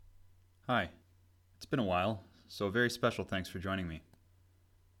Hi, it's been a while, so a very special thanks for joining me.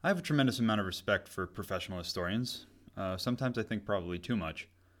 I have a tremendous amount of respect for professional historians. Sometimes I think probably too much,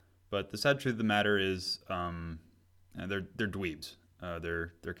 but the sad truth of the matter is, they're dweebs.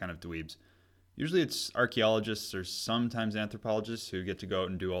 They're kind of dweebs. Usually it's archaeologists or sometimes anthropologists who get to go out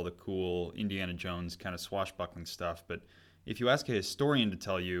and do all the cool Indiana Jones kind of swashbuckling stuff. But if you ask a historian to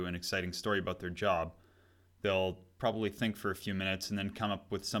tell you an exciting story about their job, they'll probably think for a few minutes and then come up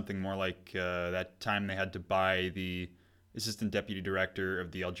with something more like that time they had to buy the assistant deputy director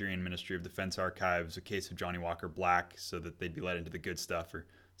of the Algerian Ministry of Defense Archives a case of Johnny Walker Black so that they'd be let into the good stuff or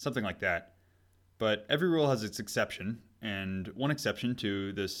something like that. But every rule has its exception, and one exception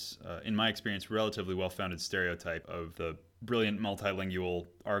to this, in my experience, relatively well-founded stereotype of the brilliant multilingual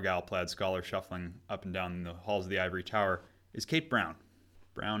Argyle-plaid scholar shuffling up and down the halls of the Ivory Tower is Kate Brown.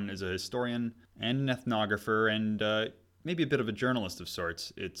 Brown is a historian and an ethnographer and maybe a bit of a journalist of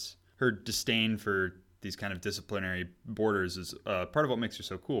sorts. It's her disdain for these kind of disciplinary borders is part of what makes her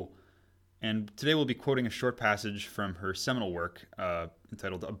so cool. And today we'll be quoting a short passage from her seminal work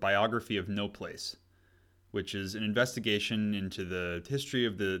entitled A Biography of No Place, which is an investigation into the history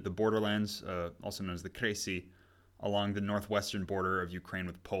of the borderlands, also known as the Kresy, along the northwestern border of Ukraine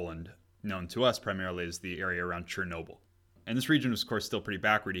with Poland, known to us primarily as the area around Chernobyl. And this region was, of course, still pretty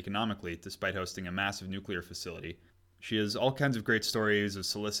backward economically, despite hosting a massive nuclear facility. She has all kinds of great stories of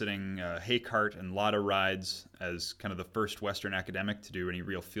soliciting hay cart and Lada rides as kind of the first Western academic to do any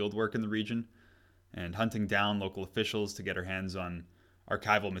real field work in the region, and hunting down local officials to get her hands on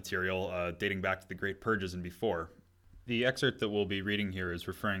archival material dating back to the Great Purges and before. The excerpt that we'll be reading here is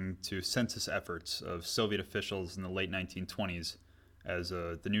referring to census efforts of Soviet officials in the late 1920s as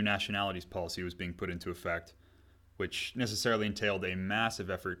the new nationalities policy was being put into effect, which necessarily entailed a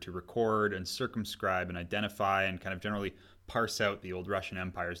massive effort to record and circumscribe and identify and kind of generally parse out the old Russian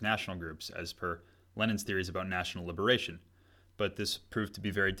Empire's national groups as per Lenin's theories about national liberation. But this proved to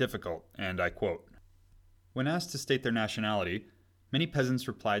be very difficult, and I quote, "When asked to state their nationality, many peasants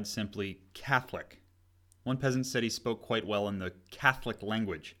replied simply Catholic. One peasant said he spoke quite well in the Catholic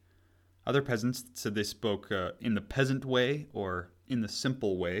language. Other peasants said they spoke in the peasant way, or in the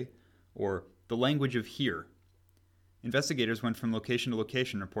simple way, or the language of here. Investigators went from location to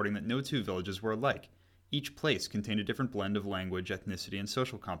location reporting that no two villages were alike. Each place contained a different blend of language, ethnicity, and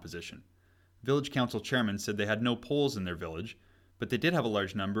social composition. Village council chairmen said they had no Poles in their village, but they did have a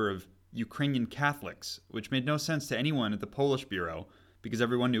large number of Ukrainian Catholics, which made no sense to anyone at the Polish Bureau because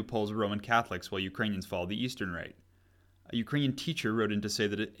everyone knew Poles were Roman Catholics while Ukrainians followed the Eastern Rite. A Ukrainian teacher wrote in to say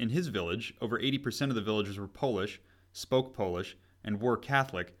that in his village, over 80% of the villagers were Polish, spoke Polish, and were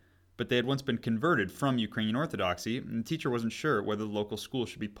Catholic, but they had once been converted from Ukrainian Orthodoxy, and the teacher wasn't sure whether the local school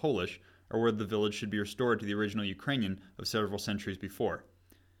should be Polish or whether the village should be restored to the original Ukrainian of several centuries before.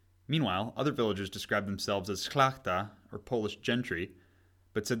 Meanwhile, other villagers described themselves as szlachta, or Polish gentry,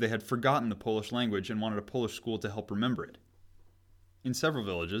 but said they had forgotten the Polish language and wanted a Polish school to help remember it. In several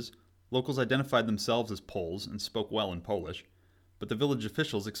villages, locals identified themselves as Poles and spoke well in Polish, but the village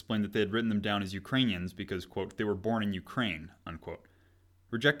officials explained that they had written them down as Ukrainians because, quote, they were born in Ukraine, unquote.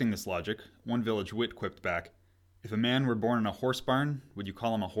 Rejecting this logic, one village wit quipped back, "If a man were born in a horse barn, would you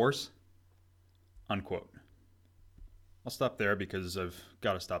call him a horse?" Unquote. I'll stop there because I've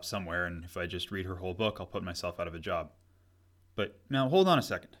got to stop somewhere, and if I just read her whole book, I'll put myself out of a job. But now, hold on a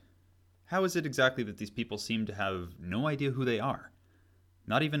second. How is it exactly that these people seem to have no idea who they are?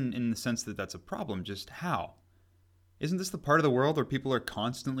 Not even in the sense that that's a problem, just how? Isn't this the part of the world where people are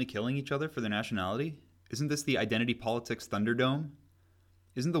constantly killing each other for their nationality? Isn't this the identity politics Thunderdome?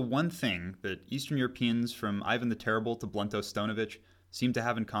 Isn't the one thing that Eastern Europeans from Ivan the Terrible to Blunto Stonovich seem to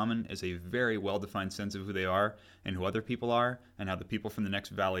have in common is a very well-defined sense of who they are and who other people are and how the people from the next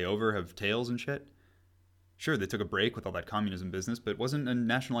valley over have tails and shit? Sure, they took a break with all that communism business, but wasn't a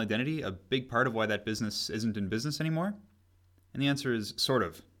national identity a big part of why that business isn't in business anymore? And the answer is sort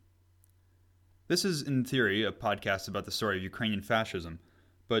of. This is, in theory, a podcast about the story of Ukrainian fascism,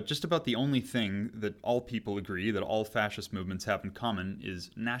 but just about the only thing that all people agree that all fascist movements have in common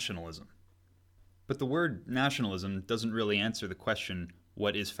is nationalism. But the word nationalism doesn't really answer the question,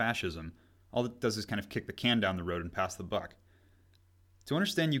 what is fascism? All it does is kind of kick the can down the road and pass the buck. To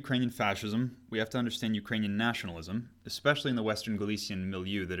understand Ukrainian fascism, we have to understand Ukrainian nationalism, especially in the Western Galician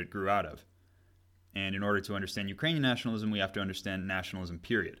milieu that it grew out of. And in order to understand Ukrainian nationalism, we have to understand nationalism,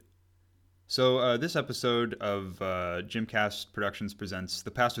 period. So this episode of Jimcast Productions presents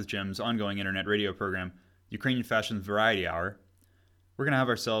The Past with Jim's ongoing internet radio program, Ukrainian Fascism Variety Hour. We're going to have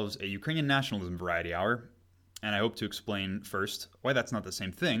ourselves a Ukrainian Nationalism Variety Hour, and I hope to explain first why that's not the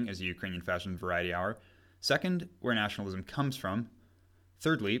same thing as a Ukrainian Fascism Variety Hour, second, where nationalism comes from,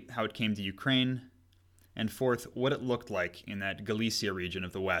 Thirdly, how it came to Ukraine. And fourth, what it looked like in that Galicia region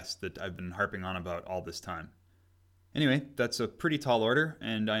of the West that I've been harping on about all this time. Anyway, that's a pretty tall order,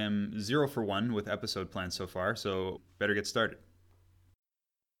 and I am 0 for 1 with episode plans so far, so better get started.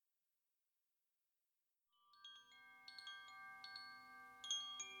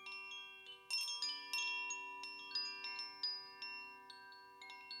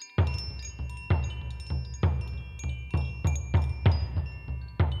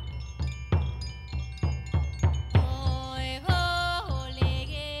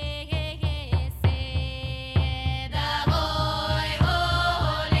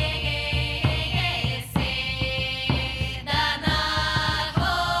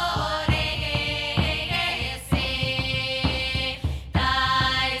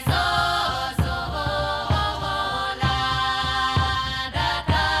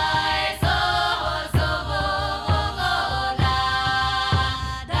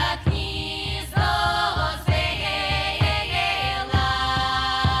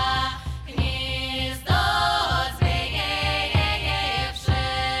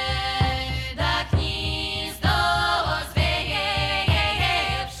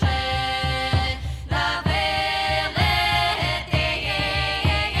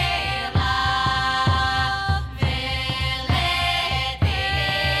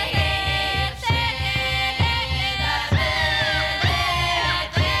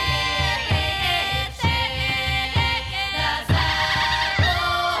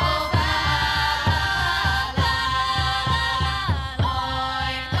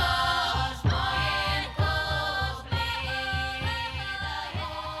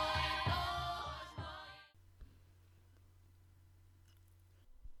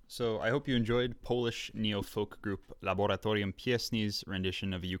 So I hope you enjoyed Polish neo-folk group Laboratorium Pieśni's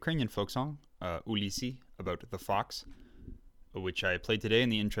rendition of a Ukrainian folk song, Ulisy, about the fox, which I played today in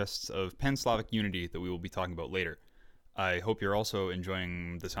the interests of Pan-Slavic unity that we will be talking about later. I hope you're also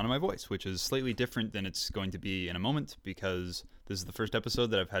enjoying the sound of my voice, which is slightly different than it's going to be in a moment, because this is the first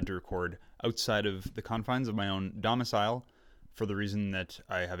episode that I've had to record outside of the confines of my own domicile, for the reason that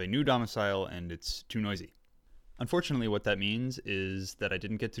I have a new domicile and it's too noisy. Unfortunately, what that means is that I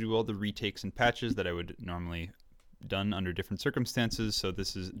didn't get to do all the retakes and patches that I would normally done under different circumstances, so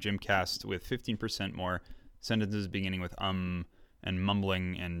this is Jimcast with 15% more sentences beginning with and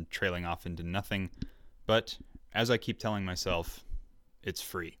mumbling and trailing off into nothing. But, as I keep telling myself, it's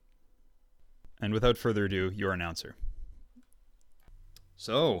free. And without further ado, your announcer.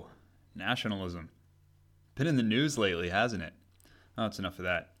 So, nationalism. Been in the news lately, hasn't it? Oh, it's enough of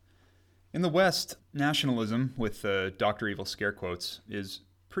that. In the West, nationalism, with Dr. Evil scare quotes, is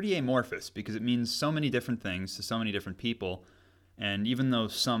pretty amorphous because it means so many different things to so many different people, and even though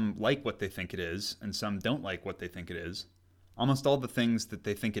some like what they think it is, and some don't like what they think it is, almost all the things that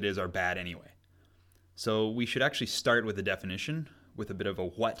they think it is are bad anyway. So we should actually start with a definition, with a bit of a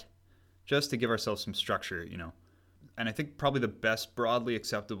what, just to give ourselves some structure, And I think probably the best broadly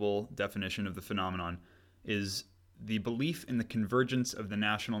acceptable definition of the phenomenon is the belief in the convergence of the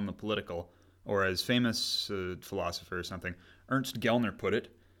national and the political, or as famous philosopher or something, Ernst Gellner put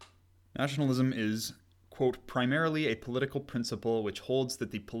it, nationalism is, quote, primarily a political principle which holds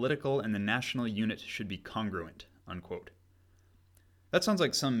that the political and the national unit should be congruent, unquote. That sounds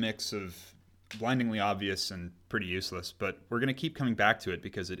like some mix of blindingly obvious and pretty useless, but we're going to keep coming back to it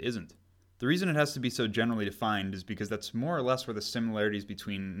because it isn't. The reason it has to be so generally defined is because that's more or less where the similarities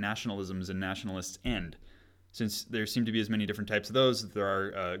between nationalisms and nationalists end, since there seem to be as many different types of those as there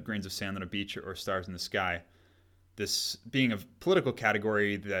are grains of sand on a beach or stars in the sky. This being a political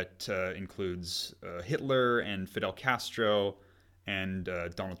category that includes Hitler and Fidel Castro and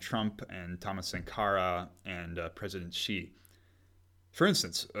Donald Trump and Thomas Sankara and President Xi. For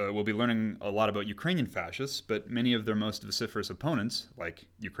instance, we'll be learning a lot about Ukrainian fascists, but many of their most vociferous opponents, like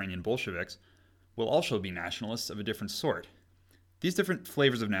Ukrainian Bolsheviks, will also be nationalists of a different sort. These different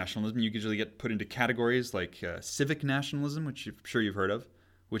flavors of nationalism usually get put into categories like civic nationalism, which I'm sure you've heard of,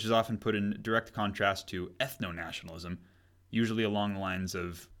 which is often put in direct contrast to ethno-nationalism, usually along the lines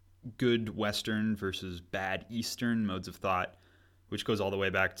of good Western versus bad Eastern modes of thought, which goes all the way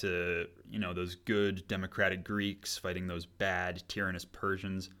back to, those good democratic Greeks fighting those bad tyrannous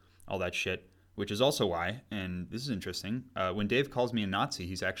Persians, all that shit, which is also why, and this is interesting, when Dave calls me a Nazi,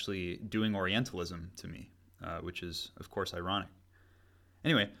 he's actually doing Orientalism to me, which is, of course, ironic.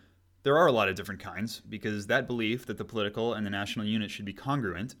 Anyway, there are a lot of different kinds, because that belief that the political and the national unit should be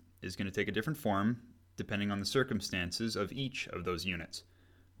congruent is going to take a different form depending on the circumstances of each of those units,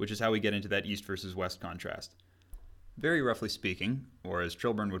 which is how we get into that East versus West contrast. Very roughly speaking, or as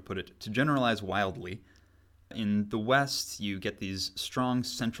Trilburn would put it, to generalize wildly, In the West, you get these strong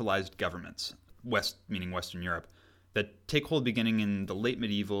centralized governments, West meaning Western Europe, that take hold beginning in the late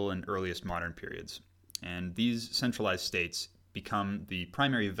medieval and earliest modern periods. And these centralized states become the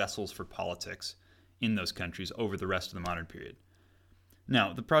primary vessels for politics in those countries over the rest of the modern period.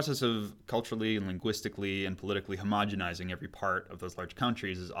 Now, the process of culturally and linguistically and politically homogenizing every part of those large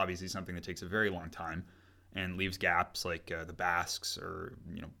countries is obviously something that takes a very long time and leaves gaps like the Basques or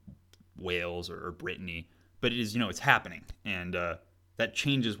Wales or Brittany. But it is, it's happening, and that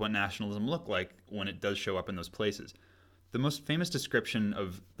changes what nationalism looked like when it does show up in those places. The most famous description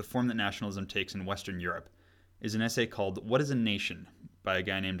of the form that nationalism takes in Western Europe is an essay called "What is a Nation?" by a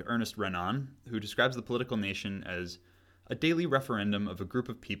guy named Ernest Renan, who describes the political nation as a daily referendum of a group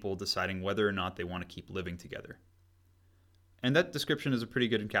of people deciding whether or not they want to keep living together. And that description is a pretty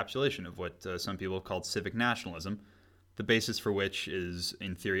good encapsulation of what some people have called civic nationalism, the basis for which is,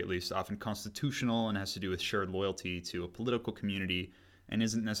 in theory at least, often constitutional and has to do with shared loyalty to a political community and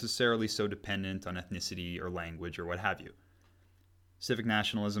isn't necessarily so dependent on ethnicity or language or what have you. Civic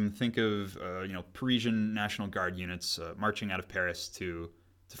nationalism, think of Parisian National Guard units marching out of Paris to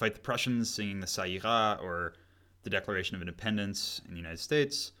fight the Prussians, singing the Ça ira, or the Declaration of Independence in the United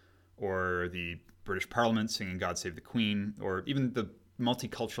States, or the British Parliament singing God Save the Queen, or even the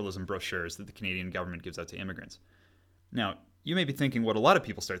multiculturalism brochures that the Canadian government gives out to immigrants. Now, you may be thinking what a lot of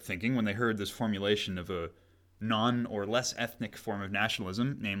people start thinking when they heard this formulation of a non- or less ethnic form of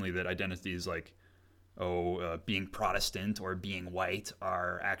nationalism, namely that identities like being Protestant or being white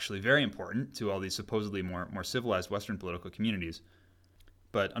are actually very important to all these supposedly more civilized Western political communities.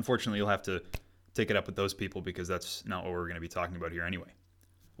 But unfortunately, you'll have to take it up with those people because that's not what we're going to be talking about here anyway.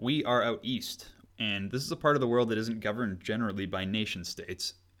 We are out east, and this is a part of the world that isn't governed generally by nation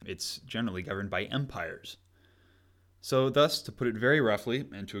states. It's generally governed by empires. So thus, to put it very roughly,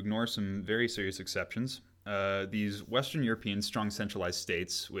 and to ignore some very serious exceptions, these Western European strong centralized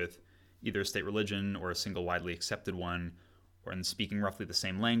states with either a state religion or a single widely accepted one, or in speaking roughly the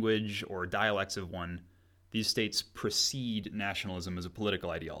same language or dialects of one, these states precede nationalism as a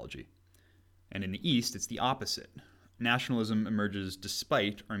political ideology. And in the East, it's the opposite. Nationalism emerges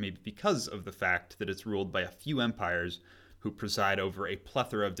despite, or maybe because of the fact that it's ruled by a few empires who preside over a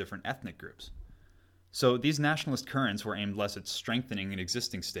plethora of different ethnic groups. So these nationalist currents were aimed less at strengthening an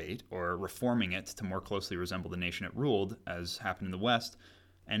existing state or reforming it to more closely resemble the nation it ruled, as happened in the West,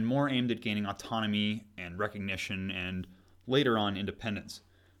 and more aimed at gaining autonomy and recognition and later on independence,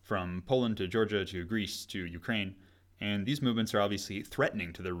 from Poland to Georgia to Greece to Ukraine. And these movements are obviously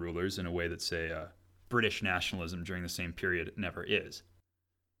threatening to their rulers in a way that, say, British nationalism during the same period never is.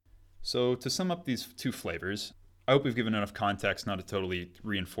 So to sum up these two flavors, I hope we've given enough context not to totally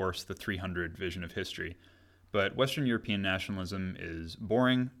reinforce the 300 vision of history, but Western European nationalism is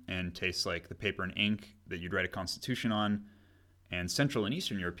boring and tastes like the paper and ink that you'd write a constitution on, and Central and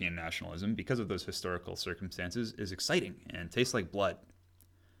Eastern European nationalism, because of those historical circumstances, is exciting and tastes like blood.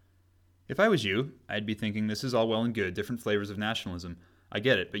 If I was you, I'd be thinking this is all well and good, different flavors of nationalism. I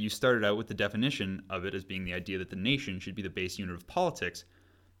get it, but you started out with the definition of it as being the idea that the nation should be the base unit of politics,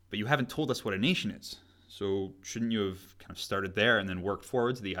 but you haven't told us what a nation is. So shouldn't you have kind of started there and then worked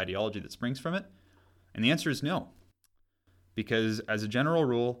forward to the ideology that springs from it? And the answer is no. Because as a general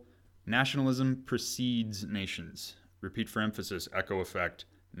rule, nationalism precedes nations. Repeat for emphasis, echo effect.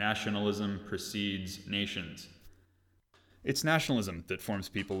 Nationalism precedes nations. It's nationalism that forms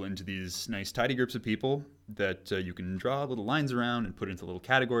people into these nice, tidy groups of people that you can draw little lines around and put into little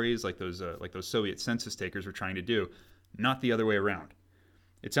categories like those Soviet census takers were trying to do, not the other way around.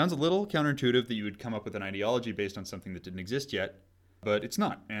 It sounds a little counterintuitive that you would come up with an ideology based on something that didn't exist yet, but it's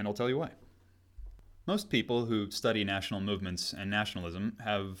not, and I'll tell you why. Most people who study national movements and nationalism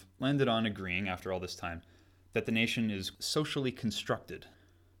have landed on agreeing, after all this time, that the nation is socially constructed.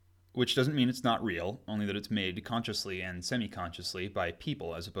 Which doesn't mean it's not real, only that it's made consciously and semi-consciously by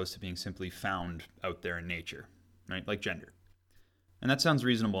people as opposed to being simply found out there in nature, right? Like gender. And that sounds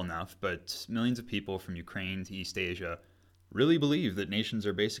reasonable enough, but millions of people from Ukraine to East Asia really believe that nations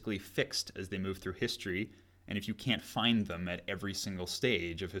are basically fixed as they move through history, and if you can't find them at every single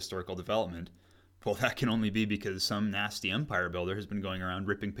stage of historical development, well, that can only be because some nasty empire builder has been going around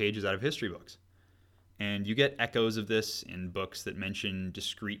ripping pages out of history books. And you get echoes of this in books that mention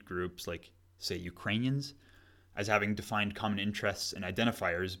discrete groups like, say, Ukrainians, as having defined common interests and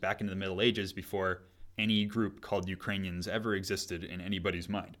identifiers back into the Middle Ages before any group called Ukrainians ever existed in anybody's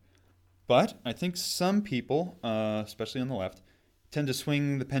mind. But I think some people, especially on the left, tend to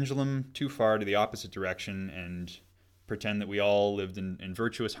swing the pendulum too far to the opposite direction and pretend that we all lived in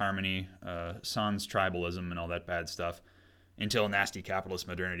virtuous harmony, sans tribalism and all that bad stuff, until nasty capitalist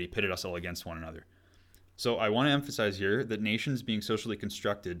modernity pitted us all against one another. So I want to emphasize here that nations being socially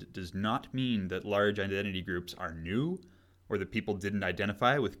constructed does not mean that large identity groups are new or that people didn't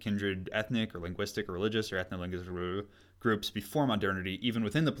identify with kindred ethnic or linguistic or religious or ethno-linguistic groups before modernity, even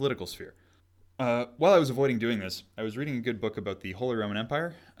within the political sphere. While I was avoiding doing this, I was reading a good book about the Holy Roman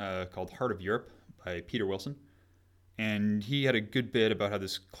Empire called Heart of Europe by Peter Wilson. And he had a good bit about how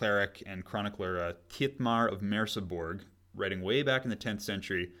this cleric and chronicler Thietmar of Merseburg, writing way back in the 10th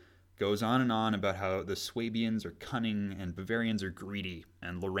century, goes on and on about how the Swabians are cunning and Bavarians are greedy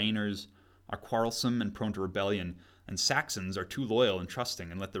and Lorrainers are quarrelsome and prone to rebellion and Saxons are too loyal and trusting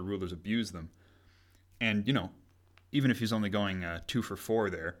and let their rulers abuse them. And, even if he's only going 2 for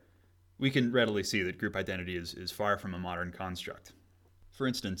 4 there, we can readily see that group identity is far from a modern construct. For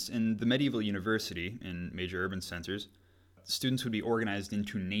instance, in the medieval university in major urban centers, students would be organized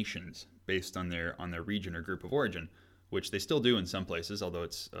into nations based on their region or group of origin, which they still do in some places, although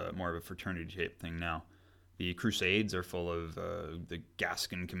it's more of a fraternity-shaped thing now. The Crusades are full of the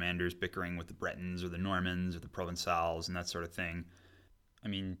Gascon commanders bickering with the Bretons or the Normans or the Provençals and that sort of thing. I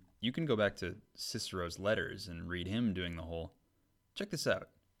mean, you can go back to Cicero's letters and read him doing the whole, check this out.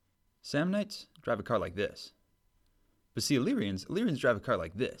 Samnites drive a car like this. But see, Illyrians drive a car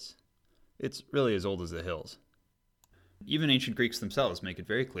like this. It's really as old as the hills. Even ancient Greeks themselves make it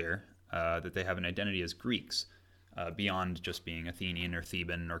very clear that they have an identity as Greeks, beyond just being Athenian or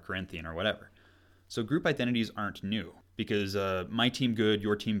Theban or Corinthian or whatever. So group identities aren't new, because my team good,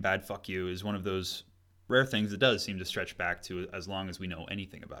 your team bad, fuck you is one of those rare things that does seem to stretch back to as long as we know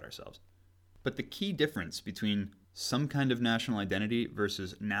anything about ourselves. But the key difference between some kind of national identity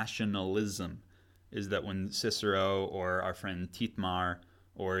versus nationalism is that when Cicero or our friend Thietmar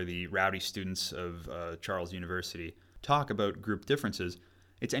or the rowdy students of Charles University talk about group differences,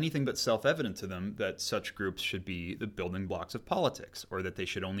 it's anything but self-evident to them that such groups should be the building blocks of politics, or that they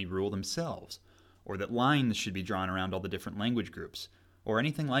should only rule themselves, or that lines should be drawn around all the different language groups, or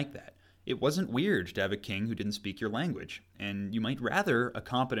anything like that. It wasn't weird to have a king who didn't speak your language, and you might rather a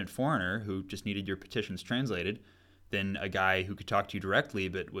competent foreigner who just needed your petitions translated than a guy who could talk to you directly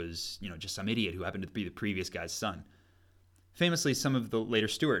but was, just some idiot who happened to be the previous guy's son. Famously, some of the later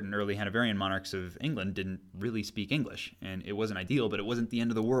Stuart and early Hanoverian monarchs of England didn't really speak English, and it wasn't ideal, but it wasn't the end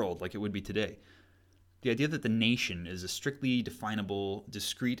of the world like it would be today. The idea that the nation is a strictly definable,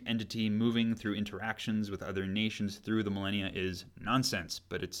 discrete entity moving through interactions with other nations through the millennia is nonsense,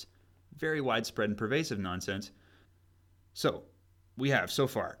 but it's very widespread and pervasive nonsense. So, we have, so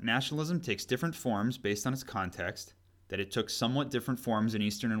far, nationalism takes different forms based on its context, that it took somewhat different forms in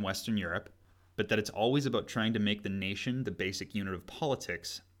Eastern and Western Europe, but that it's always about trying to make the nation the basic unit of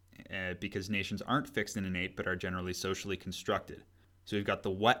politics, because nations aren't fixed and innate, but are generally socially constructed. So we've got the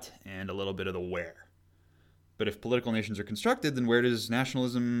what and a little bit of the where. But if political nations are constructed, then where does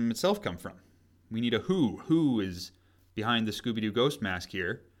nationalism itself come from? We need a who. Who is behind the Scooby-Doo ghost mask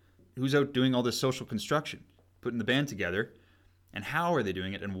here? Who's out doing all this social construction, putting the band together? And how are they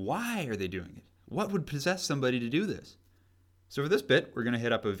doing it? And why are they doing it? What would possess somebody to do this? So for this bit, we're going to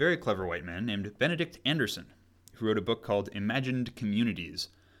hit up a very clever white man named Benedict Anderson, who wrote a book called Imagined Communities,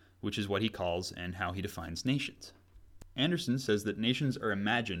 which is what he calls and how he defines nations. Anderson says that nations are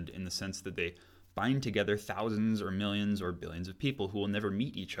imagined in the sense that they bind together thousands or millions or billions of people who will never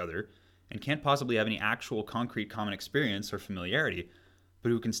meet each other and can't possibly have any actual concrete common experience or familiarity, but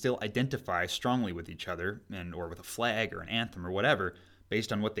who can still identify strongly with each other or with a flag or an anthem or whatever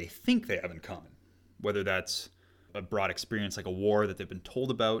based on what they think they have in common, whether that's a broad experience like a war that they've been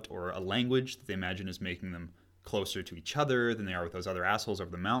told about, or a language that they imagine is making them closer to each other than they are with those other assholes over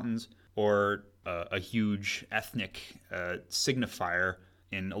the mountains, or a huge ethnic signifier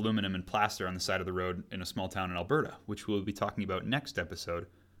in aluminum and plaster on the side of the road in a small town in Alberta, which we'll be talking about next episode.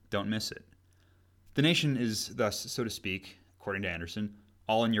 Don't miss it. The nation is thus, so to speak, according to Anderson,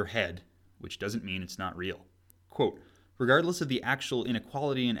 all in your head, which doesn't mean it's not real. Quote, regardless of the actual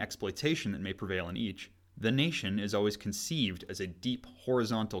inequality and exploitation that may prevail in each, the nation is always conceived as a deep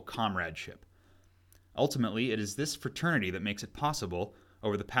horizontal comradeship. Ultimately, it is this fraternity that makes it possible,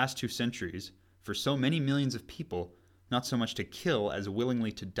 over the past 2 centuries, for so many millions of people not so much to kill as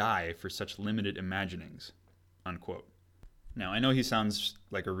willingly to die for such limited imaginings. Unquote. Now, I know he sounds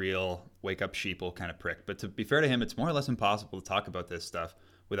like a real wake-up sheeple kind of prick, but to be fair to him, it's more or less impossible to talk about this stuff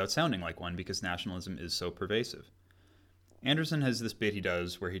without sounding like one because nationalism is so pervasive. Anderson has this bit he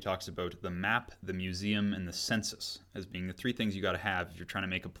does where he talks about the map, the museum, and the census as being the 3 things you got to have if you're trying to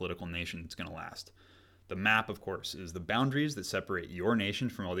make a political nation that's going to last. The map, of course, is the boundaries that separate your nation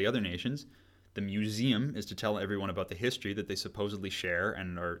from all the other nations. The museum is to tell everyone about the history that they supposedly share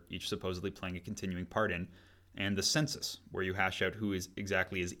and are each supposedly playing a continuing part in. And the census, where you hash out who is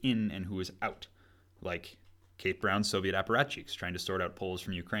exactly is in and who is out. like Kate Brown's Soviet apparatchiks trying to sort out Poles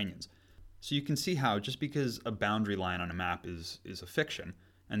from Ukrainians. So you can see how just because a boundary line on a map is a fiction,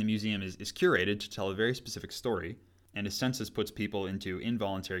 and the museum is curated to tell a very specific story, and a census puts people into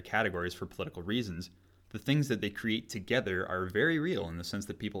involuntary categories for political reasons, the things that they create together are very real in the sense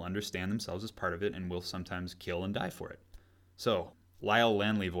that people understand themselves as part of it and will sometimes kill and die for it. So, Lyle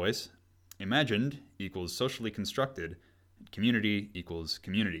Lanley voice, imagined equals socially constructed, and community equals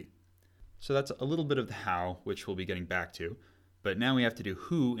community. So that's a little bit of the how, which we'll be getting back to, but now we have to do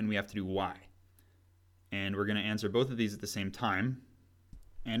who and we have to do why. And we're going to answer both of these at the same time.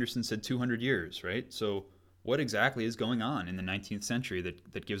 Anderson said 200 years, right? So what exactly is going on in the 19th century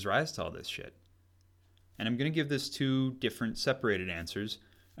that gives rise to all this shit? And I'm going to give this two different separated answers,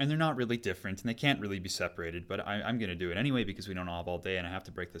 and they're not really different, and they can't really be separated, but I'm going to do it anyway because we don't all have all day and I have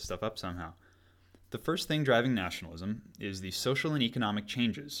to break this stuff up somehow. The first thing driving nationalism is the social and economic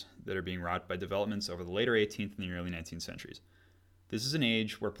changes that are being wrought by developments over the later 18th and the early 19th centuries. This is an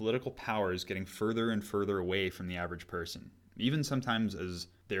age where political power is getting further and further away from the average person. Even sometimes as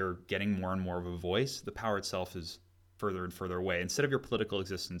they're getting more and more of a voice, the power itself is further and further away. Instead of your political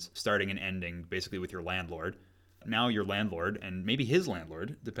existence starting and ending basically with your landlord, now your landlord and maybe his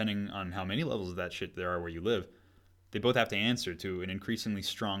landlord, depending on how many levels of that shit there are where you live, they both have to answer to an increasingly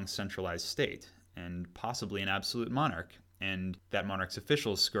strong centralized state and possibly an absolute monarch, and that monarch's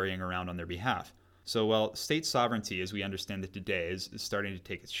officials scurrying around on their behalf. So while state sovereignty as we understand it today is starting to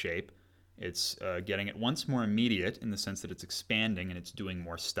take its shape, it's getting at once more immediate in the sense that it's expanding and it's doing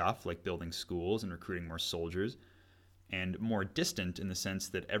more stuff like building schools and recruiting more soldiers, and more distant in the sense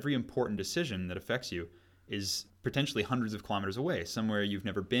that every important decision that affects you is potentially hundreds of kilometers away, somewhere you've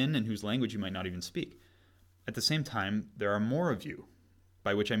never been and whose language you might not even speak. At the same time, there are more of you,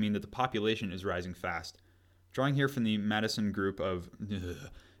 by which I mean that the population is rising fast. Drawing here from the Madison group of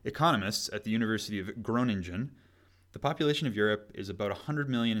economists at the University of Groningen, the population of Europe is about 100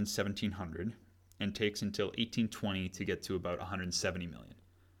 million in 1700 and takes until 1820 to get to about 170 million.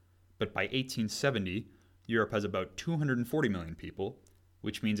 But by 1870, Europe has about 240 million people,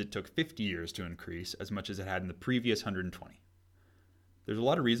 which means it took 50 years to increase as much as it had in the previous 120. There's a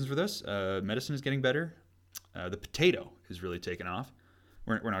lot of reasons for this. Medicine is getting better. The potato is really taken off.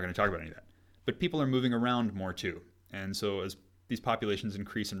 We're not going to talk about any of that. But people are moving around more too. And so as these populations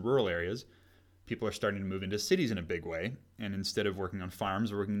increase in rural areas, people are starting to move into cities in a big way. And instead of working on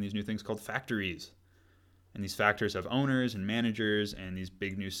farms, we're working in these new things called factories. And these factories have owners and managers, and these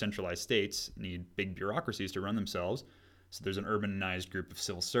big new centralized states need big bureaucracies to run themselves. So there's an urbanized group of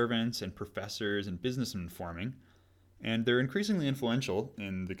civil servants and professors and businessmen forming. And they're increasingly influential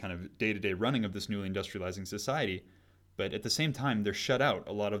in the kind of day-to-day running of this newly industrializing society. But at the same time, they're shut out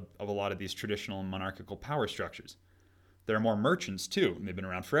a lot of these traditional monarchical power structures. There are more merchants too. They've been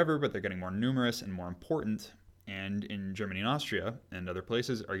around forever, but they're getting more numerous and more important. And in Germany and Austria and other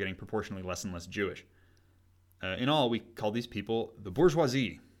places are getting proportionally less and less Jewish. In all, we call these people the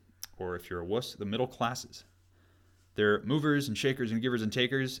bourgeoisie, or if you're a wuss, the middle classes. They're movers and shakers and givers and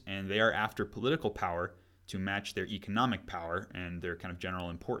takers, and they are after political power to match their economic power and their kind of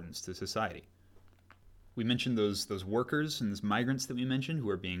general importance to society. We mentioned those workers and those migrants that we mentioned who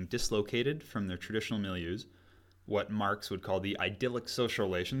are being dislocated from their traditional milieus, what Marx would call the idyllic social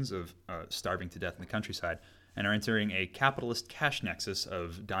relations of starving to death in the countryside, and are entering a capitalist cash nexus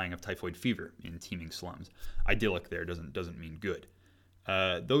of dying of typhoid fever in teeming slums. Idyllic there doesn't mean good.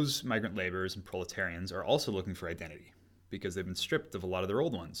 Those migrant laborers and proletarians are also looking for identity because they've been stripped of a lot of their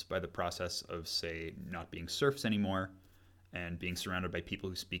old ones by the process of, say, not being serfs anymore and being surrounded by people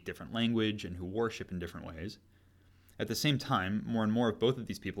who speak different language and who worship in different ways. At the same time, more and more of both of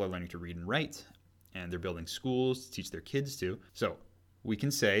these people are learning to read and write, and they're building schools to teach their kids to. So we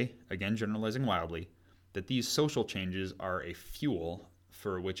can say, again generalizing wildly, that these social changes are a fuel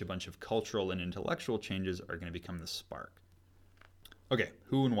for which a bunch of cultural and intellectual changes are going to become the spark. Okay,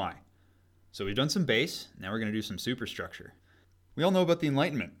 who and why? So we've done some base, now we're going to do some superstructure. We all know about the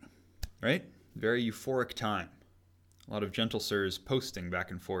Enlightenment, right? Very euphoric time. A lot of gentle sirs posting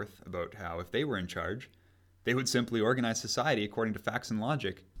back and forth about how if they were in charge, they would simply organize society according to facts and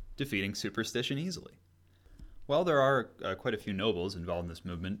logic, defeating superstition easily. While there are quite a few nobles involved in this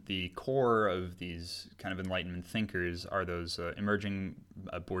movement, the core of these kind of Enlightenment thinkers are those emerging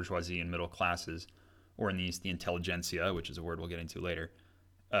bourgeoisie and middle classes, or in the East, the intelligentsia, which is a word we'll get into later.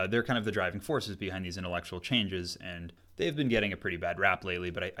 They're kind of the driving forces behind these intellectual changes, and they've been getting a pretty bad rap lately,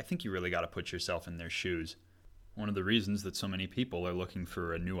 but I think you really got to put yourself in their shoes. One of the reasons that so many people are looking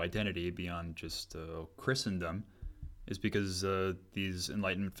for a new identity beyond just Christendom is because these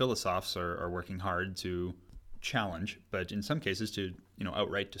Enlightenment philosophers are working hard to challenge, but in some cases to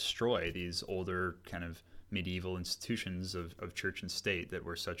outright destroy these older kind of medieval institutions of church and state that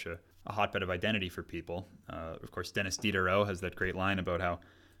were such a hotbed of identity for people. Of course, Dennis Diderot has that great line about how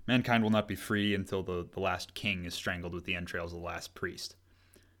mankind will not be free until the last king is strangled with the entrails of the last priest.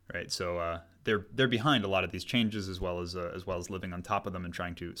 Right, so they're behind a lot of these changes as well as living on top of them and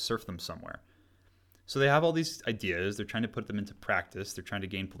trying to surf them somewhere. So they have all these ideas. They're trying to put them into practice. They're trying to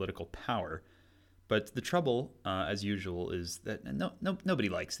gain political power. But the trouble, as usual, is that nobody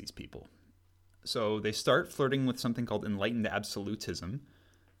likes these people. So they start flirting with something called enlightened absolutism,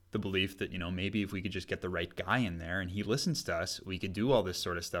 the belief that, maybe if we could just get the right guy in there and he listens to us, we could do all this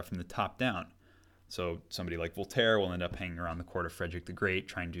sort of stuff from the top down. So somebody like Voltaire will end up hanging around the court of Frederick the Great,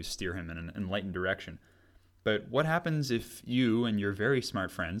 trying to steer him in an enlightened direction. But what happens if you and your very smart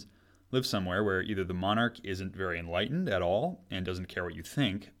friends live somewhere where either the monarch isn't very enlightened at all and doesn't care what you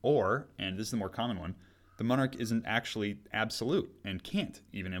think, or, and this is the more common one, the monarch isn't actually absolute and can't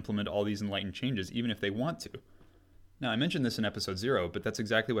even implement all these enlightened changes even if they want to? Now, I mentioned this in episode 0, but that's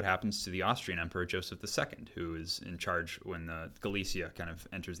exactly what happens to the Austrian Emperor Joseph II, who is in charge when Galicia kind of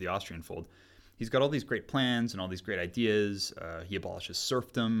enters the Austrian fold. He's got all these great plans and all these great ideas. He abolishes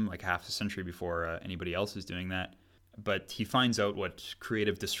serfdom like half a century before anybody else is doing that. But he finds out what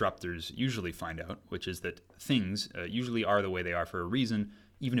creative disruptors usually find out, which is that things usually are the way they are for a reason,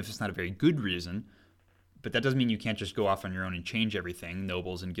 even if it's not a very good reason. But that doesn't mean you can't just go off on your own and change everything.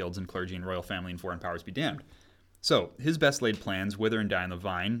 Nobles and guilds and clergy and royal family and foreign powers be damned. So his best laid plans wither and die on the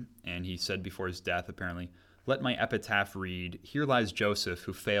vine, and he said before his death, apparently, "Let my epitaph read, here lies Joseph,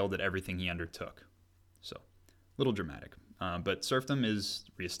 who failed at everything he undertook." So, a little dramatic. But serfdom is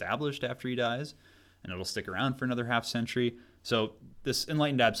reestablished after he dies, and it'll stick around for another half century. So this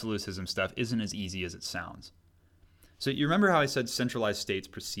enlightened absolutism stuff isn't as easy as it sounds. So you remember how I said centralized states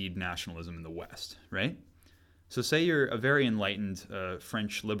precede nationalism in the West, right? So say you're a very enlightened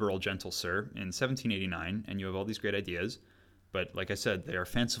French liberal gentle sir in 1789, and you have all these great ideas. But like I said, they are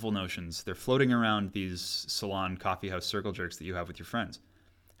fanciful notions. They're floating around these salon coffeehouse circle jerks that you have with your friends.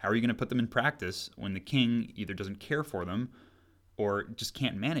 How are you going to put them in practice when the king either doesn't care for them or just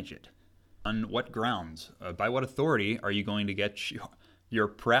can't manage it? On what grounds? By what authority are you going to get your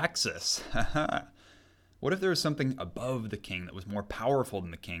praxis? What if there was something above the king that was more powerful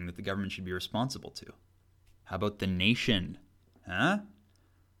than the king that the government should be responsible to? How about the nation?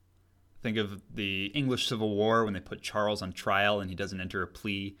 Think of the English Civil War when they put Charles on trial and he doesn't enter a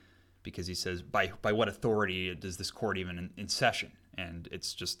plea because he says, by what authority does this court even in session? And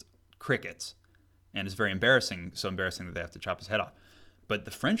it's just crickets. And it's very embarrassing, so embarrassing that they have to chop his head off. But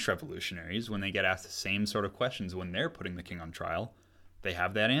the French revolutionaries, when they get asked the same sort of questions when they're putting the king on trial, they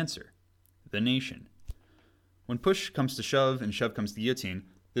have that answer. The nation. When push comes to shove and shove comes to guillotine,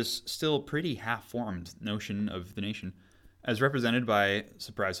 this still pretty half-formed notion of the nation, as represented by,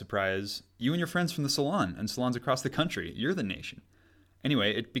 surprise, surprise, you and your friends from the salon and salons across the country, you're the nation.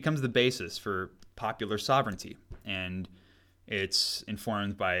 Anyway, it becomes the basis for popular sovereignty, and it's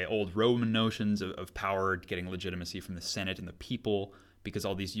informed by old Roman notions of power getting legitimacy from the Senate and the people, because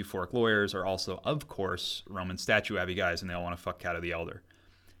all these euphoric lawyers are also, of course, Roman statue-abbey guys, and they all want to fuck Cato the Elder.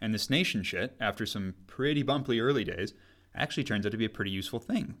 And this nation shit, after some pretty bumpy early days, actually turns out to be a pretty useful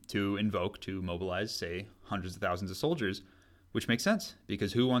thing to invoke to mobilize, say, hundreds of thousands of soldiers, which makes sense,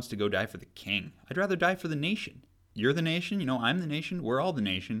 because who wants to go die for the king? I'd rather die for the nation. You're the nation, I'm the nation, we're all the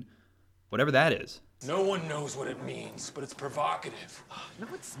nation, whatever that is. No one knows what it means, but it's provocative. No,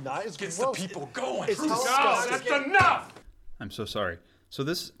 it's not. It's gets gross. the people going. It's No, disgusting. that's enough! I'm so sorry. So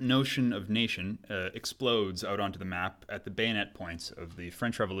this notion of nation explodes out onto the map at the bayonet points of the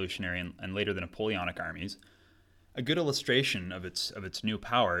French Revolutionary and later the Napoleonic armies. A good illustration of its new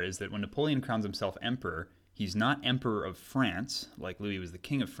power is that when Napoleon crowns himself emperor, he's not emperor of France, like Louis was the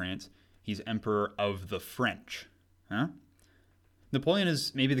king of France. He's emperor of the French. Napoleon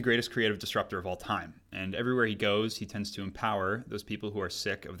is maybe the greatest creative disruptor of all time, and everywhere he goes, he tends to empower those people who are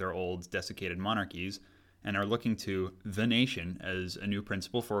sick of their old, desiccated monarchies and are looking to the nation as a new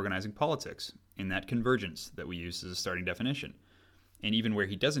principle for organizing politics, in that convergence that we use as a starting definition. And even where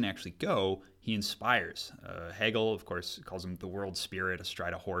he doesn't actually go, he inspires. Hegel, of course, calls him the world spirit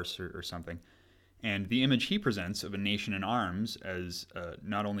astride a horse or something. And the image he presents of a nation in arms as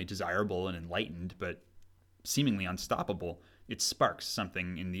not only desirable and enlightened, but seemingly unstoppable, it sparks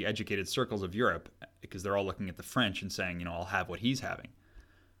something in the educated circles of Europe, because they're all looking at the French and saying, I'll have what he's having.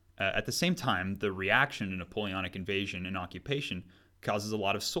 At the same time, the reaction to Napoleonic invasion and occupation causes a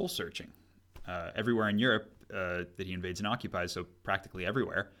lot of soul-searching. Everywhere in Europe that he invades and occupies, so practically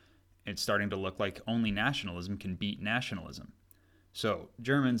everywhere, it's starting to look like only nationalism can beat nationalism. So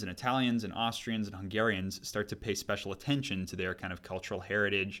Germans and Italians and Austrians and Hungarians start to pay special attention to their kind of cultural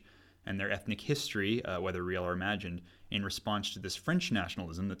heritage and their ethnic history, whether real or imagined, in response to this French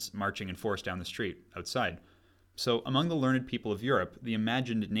nationalism that's marching in force down the street outside. So among the learned people of Europe, the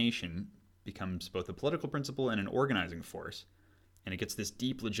imagined nation becomes both a political principle and an organizing force. And it gets this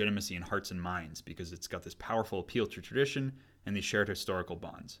deep legitimacy in hearts and minds because it's got this powerful appeal to tradition and these shared historical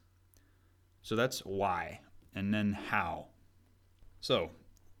bonds. So that's why. And then how. So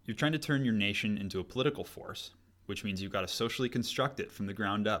you're trying to turn your nation into a political force, which means you've got to socially construct it from the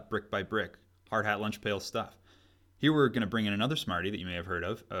ground up, brick by brick, hard hat lunch pail stuff. Here we're going to bring in another smarty that you may have heard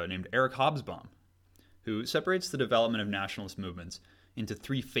of, named Eric Hobsbawm, who separates the development of nationalist movements into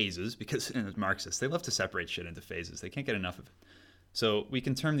 3 phases, because as Marxists, they love to separate shit into phases. They can't get enough of it. So we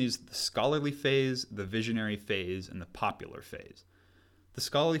can term these the scholarly phase, the visionary phase, and the popular phase. The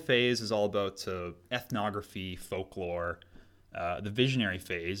scholarly phase is all about ethnography, folklore. The visionary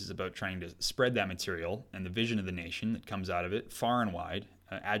phase is about trying to spread that material and the vision of the nation that comes out of it far and wide,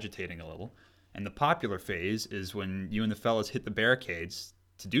 agitating a little. And the popular phase is when you and the fellas hit the barricades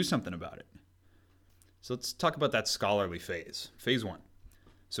to do something about it. So let's talk about that scholarly phase, phase 1.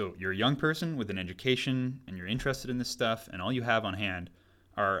 So you're a young person with an education and you're interested in this stuff, and all you have on hand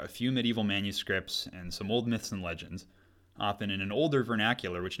are a few medieval manuscripts and some old myths and legends, often in an older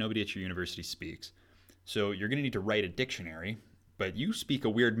vernacular which nobody at your university speaks. So you're going to need to write a dictionary, but you speak a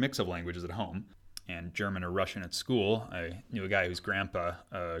weird mix of languages at home, and German or Russian at school. I knew a guy whose grandpa,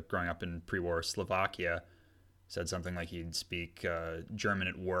 growing up in pre-war Slovakia, said something like he'd speak German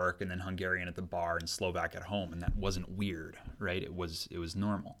at work and then Hungarian at the bar and Slovak at home, and that wasn't weird, right? It was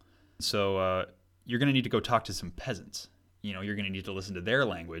normal. So you're going to need to go talk to some peasants. You're going to need to listen to their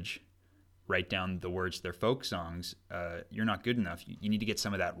language, write down the words to their folk songs. You're not good enough. You need to get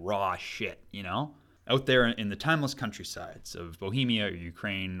some of that raw shit, out there in the timeless countrysides of Bohemia or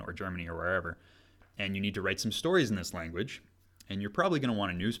Ukraine or Germany or wherever. And you need to write some stories in this language. And you're probably going to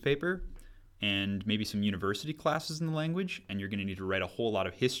want a newspaper and maybe some university classes in the language, and you're going to need to write a whole lot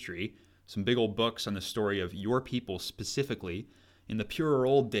of history, some big old books on the story of your people specifically in the purer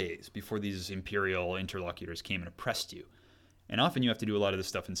old days before these imperial interlocutors came and oppressed you. And often you have to do a lot of this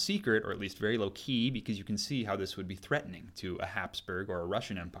stuff in secret, or at least very low key, because you can see how this would be threatening to a Habsburg or a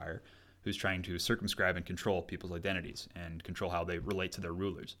Russian empire who's trying to circumscribe and control people's identities and control how they relate to their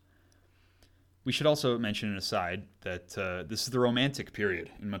rulers. We should also mention an aside that this is the Romantic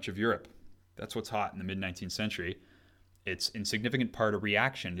period in much of Europe. That's what's hot in the mid-19th century. It's in significant part a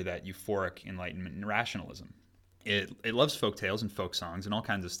reaction to that euphoric Enlightenment and rationalism. It loves folk tales and folk songs and all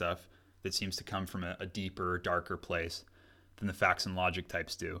kinds of stuff that seems to come from a deeper, darker place than the facts and logic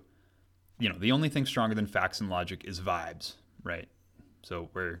types do. The only thing stronger than facts and logic is vibes, right? So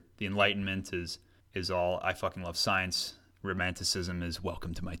where the Enlightenment is all, I fucking love science, romanticism is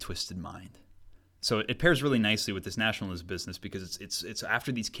welcome to my twisted mind. So it pairs really nicely with this nationalist business because it's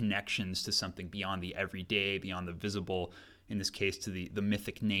after these connections to something beyond the everyday, beyond the visible, in this case to the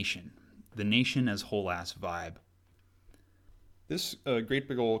mythic nation. The nation as whole-ass vibe. This great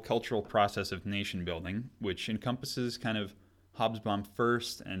big old cultural process of nation building, which encompasses kind of Hobsbawm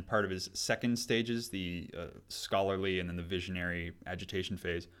first and part of his second stages, the scholarly and then the visionary agitation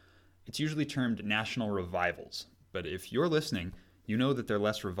phase, it's usually termed national revivals. But if you're listening, you know that they're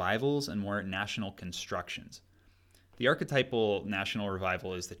less revivals and more national constructions. The archetypal national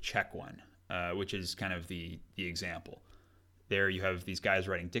revival is the Czech one, which is kind of the example. There you have these guys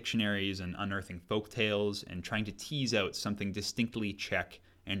writing dictionaries and unearthing folk tales and trying to tease out something distinctly Czech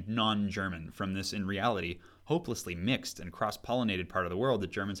and non-German from this, in reality, hopelessly mixed and cross-pollinated part of the world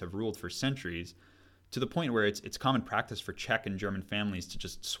that Germans have ruled for centuries, to the point where it's common practice for Czech and German families to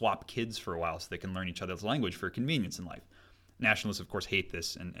just swap kids for a while so they can learn each other's language for convenience in life. Nationalists, of course, hate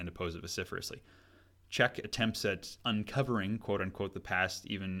this and oppose it vociferously. Czech attempts at uncovering, quote-unquote, the past,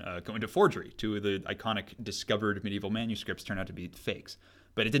 even going to forgery. 2 of the iconic discovered medieval manuscripts turned out to be fakes.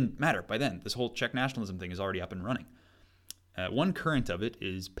 But it didn't matter by then. This whole Czech nationalism thing is already up and running. One current of it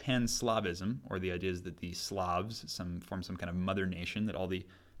is pan-Slavism, or the idea is that the Slavs form some kind of mother nation that all the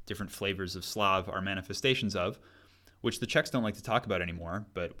different flavors of Slav are manifestations of, which the Czechs don't like to talk about anymore,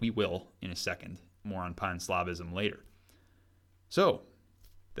 but we will in a second. More on pan-Slavism later. So,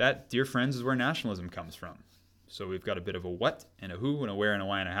 that, dear friends, is where nationalism comes from. So we've got a bit of a what and a who and a where and a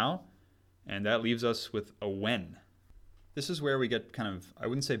why and a how, and that leaves us with a when. This is where we get kind of, I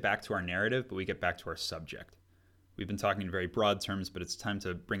wouldn't say back to our narrative, but we get back to our subject. We've been talking in very broad terms, but it's time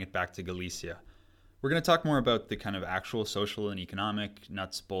to bring it back to Galicia. We're going to talk more about the kind of actual social and economic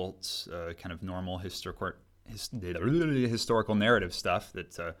nuts, bolts, kind of normal historical narrative stuff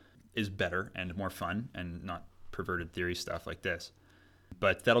that is better and more fun and not perverted theory stuff like this.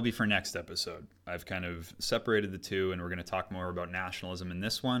 But that'll be for next episode. I've kind of separated the two, and we're going to talk more about nationalism in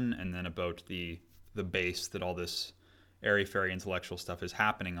this one, and then about the base that all this airy-fairy intellectual stuff is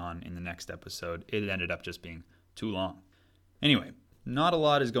happening on in the next episode. It ended up just being too long. Anyway, not a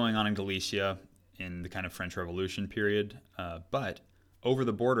lot is going on in Galicia in the kind of French Revolution period, but over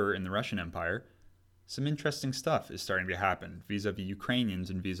the border in the Russian Empire, some interesting stuff is starting to happen vis-a-vis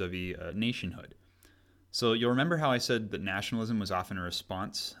Ukrainians and vis-a-vis nationhood. So you'll remember how I said that nationalism was often a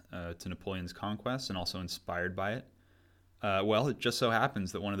response to Napoleon's conquest and also inspired by it? Well, it just so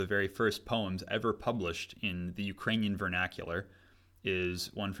happens that one of the very first poems ever published in the Ukrainian vernacular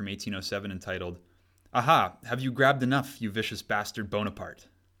is one from 1807 entitled, "Aha, have you grabbed enough, you vicious bastard Bonaparte?"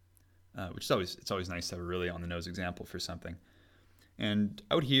 Which is it's always nice to have a really on-the-nose example for something. And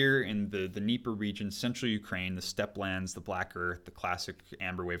out here in the Dnieper region, central Ukraine, the steppe lands, the Black Earth, the classic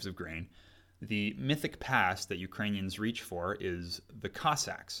amber waves of grain, the mythic past that Ukrainians reach for is the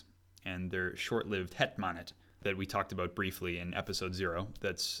Cossacks and their short-lived hetmanate that we talked about briefly in episode 0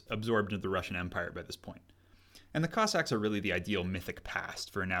 that's absorbed into the Russian Empire by this point. And the Cossacks are really the ideal mythic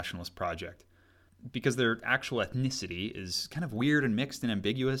past for a nationalist project because their actual ethnicity is kind of weird and mixed and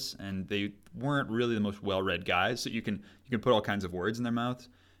ambiguous, and they weren't really the most well-read guys, so you can put all kinds of words in their mouths.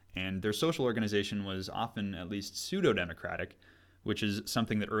 And their social organization was often at least pseudo-democratic, which is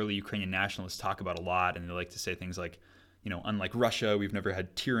something that early Ukrainian nationalists talk about a lot, and they like to say things like, unlike Russia, we've never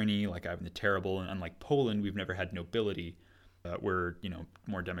had tyranny like Ivan the Terrible, and unlike Poland, we've never had nobility. We're,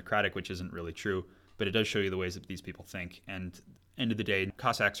 more democratic, which isn't really true, but it does show you the ways that these people think. And end of the day,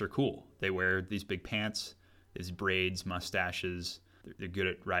 Cossacks are cool. They wear these big pants, these braids, mustaches. They're good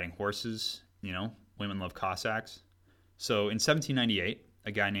at riding horses, women love Cossacks. So in 1798,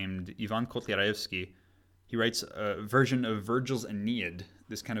 a guy named Ivan Kotlyarevsky, he writes a version of Virgil's Aeneid,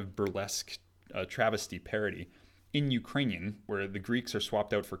 this kind of burlesque travesty parody, in Ukrainian, where the Greeks are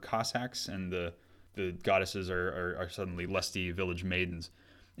swapped out for Cossacks and the goddesses are suddenly lusty village maidens.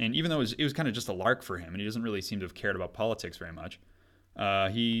 And even though it was kind of just a lark for him, and he doesn't really seem to have cared about politics very much,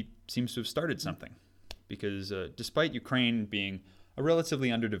 he seems to have started something. Because despite Ukraine being a relatively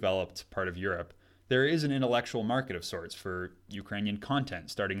underdeveloped part of Europe, there is an intellectual market of sorts for Ukrainian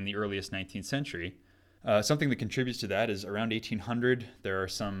content starting in the earliest 19th century. Something that contributes to that is around 1800, there are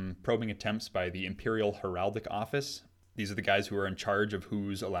some probing attempts by the Imperial Heraldic Office. These are the guys who are in charge of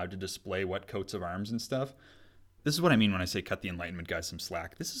who's allowed to display what coats of arms and stuff. This is what I mean when I say cut the Enlightenment guys some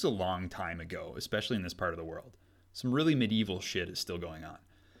slack. This is a long time ago, especially in this part of the world. Some really medieval shit is still going on.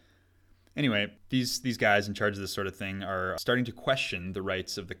 Anyway, these guys in charge of this sort of thing are starting to question the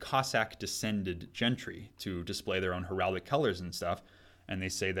rights of the Cossack-descended gentry to display their own heraldic colors and stuff. And they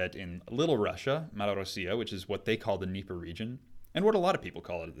say that in Little Russia, Malorossiya, which is what they call the Dnieper region, and what a lot of people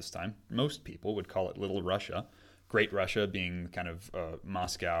call it at this time, most people would call it Little Russia, Great Russia being kind of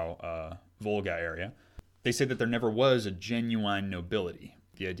Moscow, Volga area. They say that there never was a genuine nobility.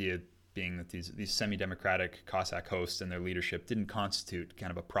 The idea being that these semi-democratic Cossack hosts and their leadership didn't constitute kind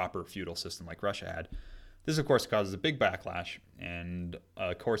of a proper feudal system like Russia had. This, of course, causes a big backlash and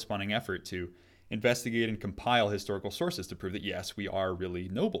a corresponding effort to investigate and compile historical sources to prove that, yes, we are really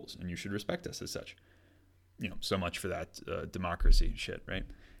nobles and you should respect us as such. So much for that democracy shit, right?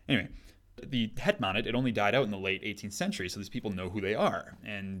 Anyway, the hetmanate, it only died out in the late 18th century, so these people know who they are,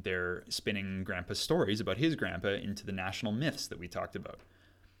 and they're spinning grandpa's stories about his grandpa into the national myths that we talked about.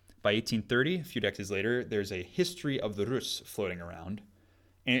 By 1830, a few decades later, there's a history of the Rus floating around,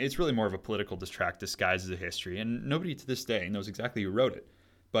 and it's really more of a political tract disguised as a history, and nobody to this day knows exactly who wrote it.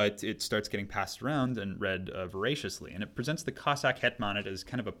 But it starts getting passed around and read voraciously. And it presents the Cossack hetmanate as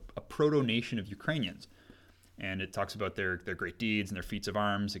kind of a proto-nation of Ukrainians. And it talks about their great deeds and their feats of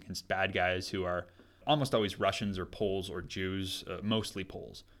arms against bad guys who are almost always Russians or Poles or Jews, mostly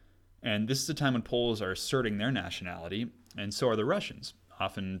Poles. And this is a time when Poles are asserting their nationality, and so are the Russians.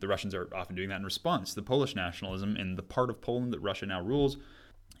 The Russians are often doing that in response to the Polish nationalism in the part of Poland that Russia now rules.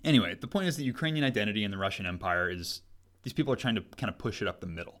 Anyway, the point is that Ukrainian identity in the Russian Empire is... These people are trying to kind of push it up the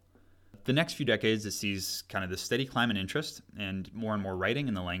middle. The next few decades, it sees kind of this steady climb in interest and more writing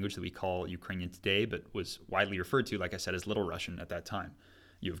in the language that we call Ukrainian today, but was widely referred to, like I said, as Little Russian at that time.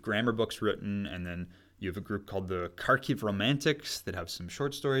 You have grammar books written, and then you have a group called the Kharkiv Romantics that have some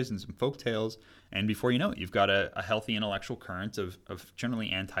short stories and some folk tales. And before you know it, you've got a healthy intellectual current of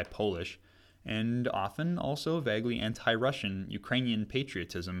generally anti-Polish and often also vaguely anti-Russian Ukrainian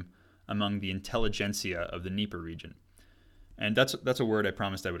patriotism among the intelligentsia of the Dnieper region. And that's a word I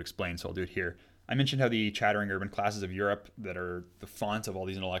promised I would explain, so I'll do it here. I mentioned how the chattering urban classes of Europe that are the font of all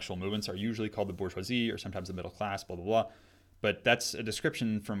these intellectual movements are usually called the bourgeoisie or sometimes the middle class, blah, blah, blah. But that's a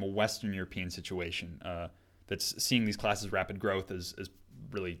description from a Western European situation that's seeing these classes' rapid growth as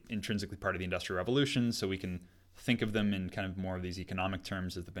really intrinsically part of the Industrial Revolution, so we can think of them in kind of more of these economic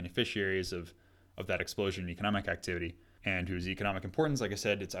terms as the beneficiaries of that explosion in economic activity, and whose economic importance, like I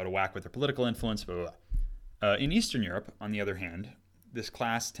said, it's out of whack with their political influence, blah, blah, blah. In Eastern Europe, on the other hand, this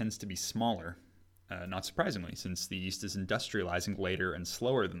class tends to be smaller, not surprisingly, since the East is industrializing later and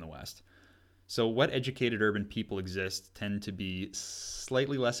slower than the West. So what educated urban people exist tend to be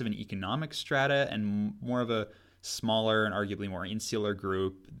slightly less of an economic strata and more of a smaller and arguably more insular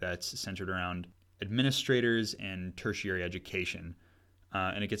group that's centered around administrators and tertiary education.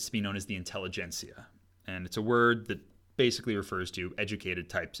 And it gets to be known as the intelligentsia. And it's a word that basically refers to educated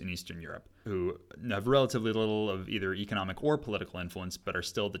types in Eastern Europe who have relatively little of either economic or political influence, but are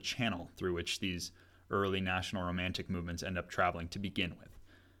still the channel through which these early national romantic movements end up traveling to begin with.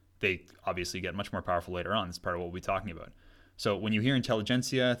 They obviously get much more powerful later on. That's part of what we'll be talking about. So when you hear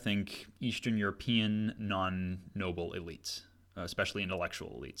intelligentsia, think Eastern European non-noble elites, especially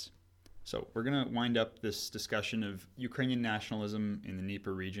intellectual elites. So we're going to wind up this discussion of Ukrainian nationalism in the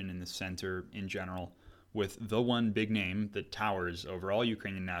Dnieper region, in the center in general, with the one big name that towers over all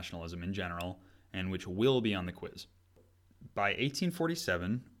Ukrainian nationalism in general, and which will be on the quiz. By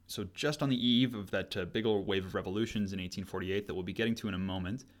 1847, so just on the eve of that big old wave of revolutions in 1848 that we'll be getting to in a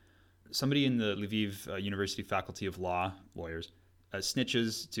moment, somebody in the Lviv University Faculty of Law, lawyers,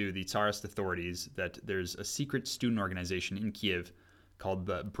 snitches to the Tsarist authorities that there's a secret student organization in Kiev called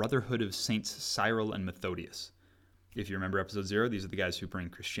the Brotherhood of Saints Cyril and Methodius. If you remember episode 0, these are the guys who bring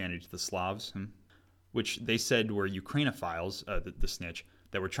Christianity to the Slavs, which they said were Ukrainophiles, the snitch,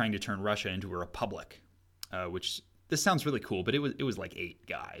 that were trying to turn Russia into a republic, which this sounds really cool, but it was like 8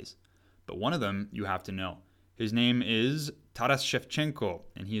 guys. But one of them you have to know. His name is Taras Shevchenko,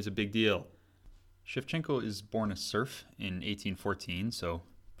 and he is a big deal. Shevchenko is born a serf in 1814, so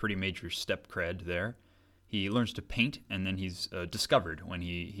pretty major step cred there. He learns to paint, and then he's discovered when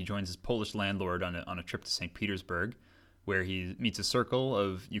he joins his Polish landlord on a trip to St. Petersburg, where he meets a circle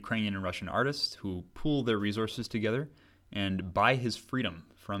of Ukrainian and Russian artists who pool their resources together and buy his freedom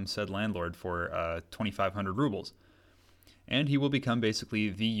from said landlord for 2,500 rubles. And he will become basically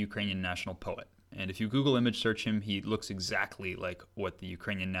the Ukrainian national poet. And if you Google image search him, he looks exactly like what the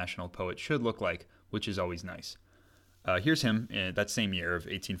Ukrainian national poet should look like, which is always nice. Here's him in that same year of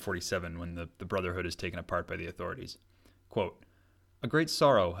 1847 when the Brotherhood is taken apart by the authorities. Quote, "A great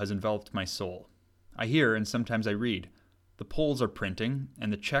sorrow has enveloped my soul. I hear and sometimes I read. The Poles are printing,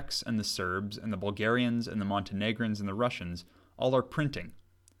 and the Czechs and the Serbs and the Bulgarians and the Montenegrins and the Russians all are printing.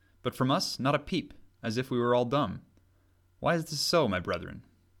 But from us, not a peep, as if we were all dumb. Why is this so, my brethren?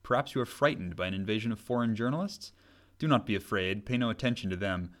 Perhaps you are frightened by an invasion of foreign journalists? Do not be afraid, pay no attention to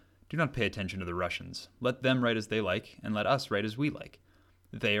them. Do not pay attention to the Russians. Let them write as they like, and let us write as we like.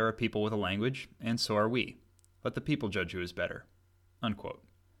 They are a people with a language, and so are we. Let the people judge who is better." Unquote.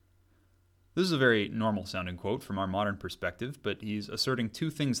 This is a very normal-sounding quote from our modern perspective, but he's asserting 2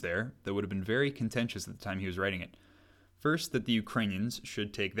 things there that would have been very contentious at the time he was writing it. First, that the Ukrainians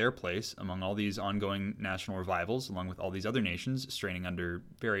should take their place among all these ongoing national revivals, along with all these other nations straining under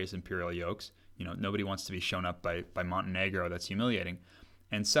various imperial yokes. You know, nobody wants to be shown up by Montenegro. That's humiliating.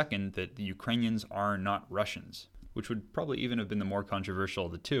 And second, that the Ukrainians are not Russians, which would probably even have been the more controversial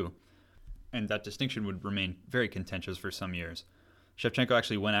of the two. And that distinction would remain very contentious for some years. Shevchenko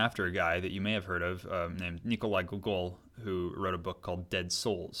actually went after a guy that you may have heard of named Nikolai Gogol, who wrote a book called Dead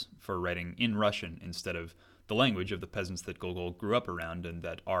Souls, for writing in Russian instead of the language of the peasants that Gogol grew up around and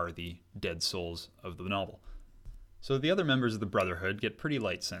that are the dead souls of the novel. So the other members of the Brotherhood get pretty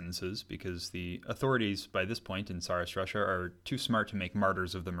light sentences because the authorities by this point in Tsarist Russia are too smart to make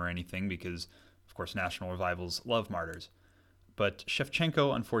martyrs of them or anything because, of course, national revivals love martyrs. But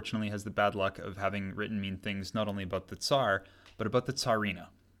Shevchenko, unfortunately, has the bad luck of having written mean things not only about the Tsar, but about the Tsarina.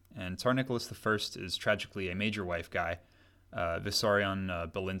 And Tsar Nicholas I is tragically a major wife guy.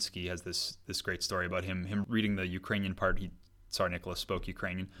 Vissarion Belinsky has this great story about him reading the Ukrainian part. Tsar Nicholas spoke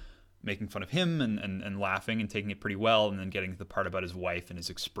Ukrainian, making fun of him and laughing and taking it pretty well, and then getting to the part about his wife and his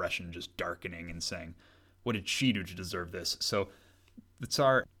expression just darkening and saying, "What did she do to deserve this?" So the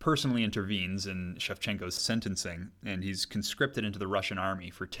Tsar personally intervenes in Shevchenko's sentencing, and he's conscripted into the Russian army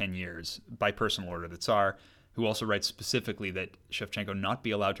for 10 years by personal order of the Tsar, who also writes specifically that Shevchenko not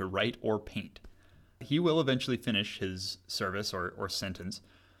be allowed to write or paint. He will eventually finish his service or sentence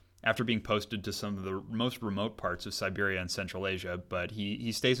after being posted to some of the most remote parts of Siberia and Central Asia, but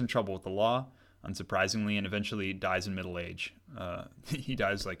he stays in trouble with the law, unsurprisingly, and eventually dies in middle age. He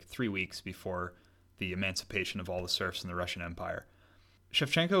dies like 3 weeks before the emancipation of all the serfs in the Russian Empire.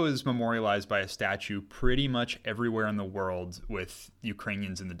 Shevchenko is memorialized by a statue pretty much everywhere in the world with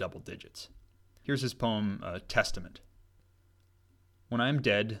Ukrainians in the double digits. Here's his poem, Testament. When I am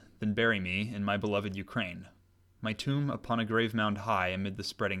dead, then bury me in my beloved Ukraine, my tomb upon a grave mound high amid the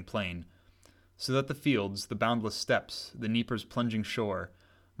spreading plain, so that the fields, the boundless steppes, the Dnieper's plunging shore,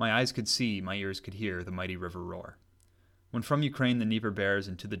 my eyes could see, my ears could hear the mighty river roar. When from Ukraine the Dnieper bears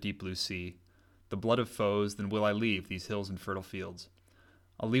into the deep blue sea the blood of foes, then will I leave these hills and fertile fields.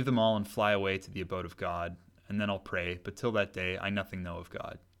 I'll leave them all and fly away to the abode of God, and then I'll pray, but till that day I nothing know of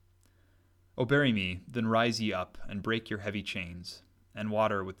God. O bury me, then rise ye up, and break your heavy chains, and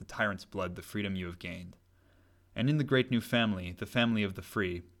water with the tyrant's blood the freedom you have gained. And in the great new family, the family of the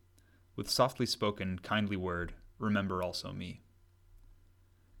free, with softly spoken, kindly word, remember also me.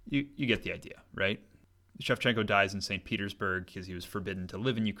 You get the idea, right? Shevchenko dies in St. Petersburg because he was forbidden to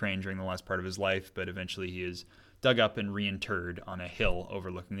live in Ukraine during the last part of his life, but eventually he is dug up and reinterred on a hill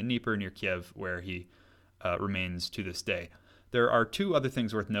overlooking the Dnieper near Kiev, where he remains to this day. There are two other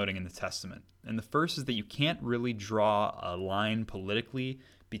things worth noting in the Testament, and the first is that you can't really draw a line politically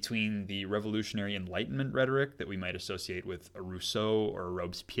between the revolutionary Enlightenment rhetoric that we might associate with a Rousseau or a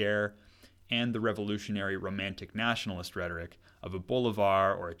Robespierre and the revolutionary romantic nationalist rhetoric of a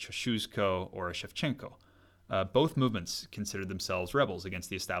Bolivar or a Ceausescu or a Shevchenko. Both movements considered themselves rebels against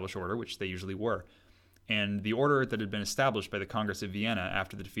the established order, which they usually were. And the order that had been established by the Congress of Vienna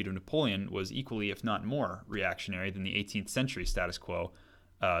after the defeat of Napoleon was equally, if not more, reactionary than the 18th century status quo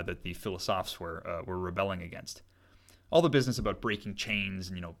that the philosophes were rebelling against. All the business about breaking chains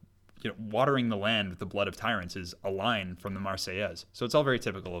and watering the land with the blood of tyrants is a line from the Marseillaise. So it's all very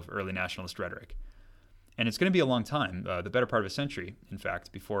typical of early nationalist rhetoric. And it's going to be a long time, the better part of a century, in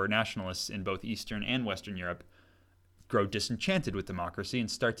fact, before nationalists in both Eastern and Western Europe grow disenchanted with democracy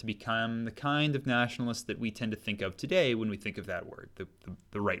and start to become the kind of nationalists that we tend to think of today when we think of that word,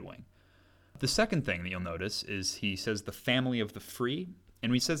 the right wing. The second thing that you'll notice is he says the family of the free. And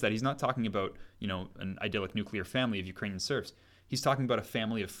when he says that, he's not talking about, an idyllic nuclear family of Ukrainian serfs. He's talking about a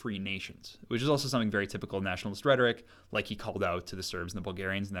family of free nations, which is also something very typical of nationalist rhetoric, like he called out to the Serbs and the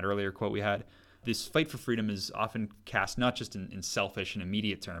Bulgarians in that earlier quote we had. This fight for freedom is often cast not just in selfish and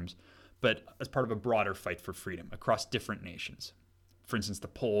immediate terms, but as part of a broader fight for freedom across different nations. For instance, the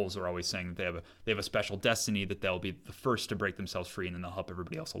Poles are always saying that they have a special destiny, that they'll be the first to break themselves free and then they'll help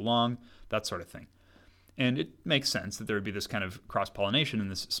everybody else along, that sort of thing. And it makes sense that there would be this kind of cross-pollination and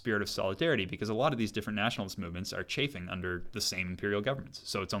this spirit of solidarity because a lot of these different nationalist movements are chafing under the same imperial governments.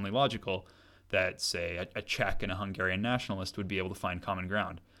 So it's only logical that, say, a Czech and a Hungarian nationalist would be able to find common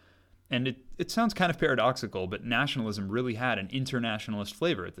ground. And it sounds kind of paradoxical, but nationalism really had an internationalist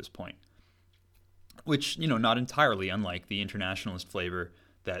flavor at this point, which, not entirely unlike the internationalist flavor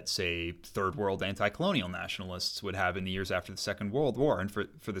that, say, third world anti-colonial nationalists would have in the years after the Second World War, and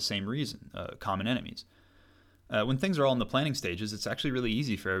for the same reason, common enemies. When things are all in the planning stages, it's actually really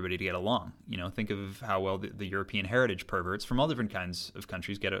easy for everybody to get along. Think of how well the European heritage perverts from all different kinds of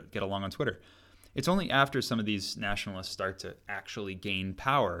countries get along on Twitter. It's only after some of these nationalists start to actually gain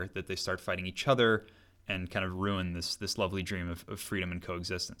power that they start fighting each other and kind of ruin this lovely dream of freedom and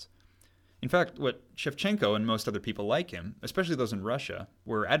coexistence. In fact, what Shevchenko and most other people like him, especially those in Russia,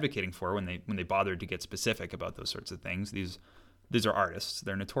 were advocating for when they bothered to get specific about those sorts of things, these are artists,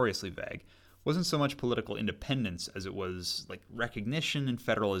 they're notoriously vague, wasn't so much political independence as it was like recognition and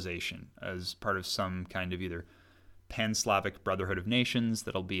federalization as part of some kind of either pan-Slavic brotherhood of nations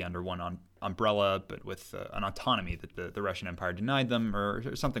that'll be under one umbrella, but with an autonomy that the Russian Empire denied them,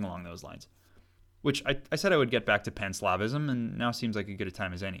 or something along those lines. Which I said I would get back to pan-Slavism, and now seems like as good a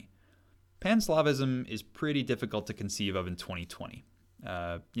time as any. Pan-Slavism is pretty difficult to conceive of in 2020.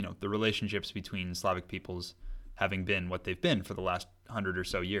 The relationships between Slavic peoples having been what they've been for the last 100 or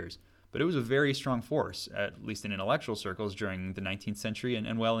so years. But it was a very strong force, at least in intellectual circles, during the 19th century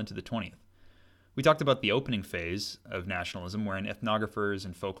and well into the 20th. We talked about the opening phase of nationalism, wherein ethnographers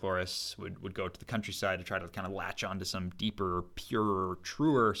and folklorists would go to the countryside to try to kind of latch onto some deeper, purer,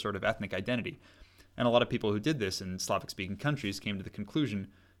 truer sort of ethnic identity. And a lot of people who did this in Slavic-speaking countries came to the conclusion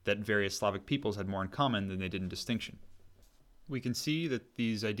that various Slavic peoples had more in common than they did in distinction. We can see that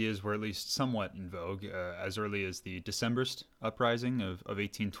these ideas were at least somewhat in vogue as early as the Decembrist uprising of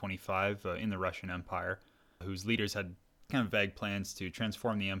 1825 in the Russian Empire, whose leaders had kind of vague plans to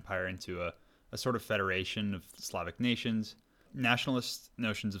transform the empire into a sort of federation of Slavic nations. Nationalist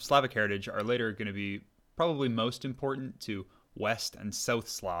notions of Slavic heritage are later going to be probably most important to West and South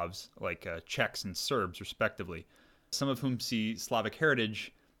Slavs, like Czechs and Serbs, respectively, some of whom see Slavic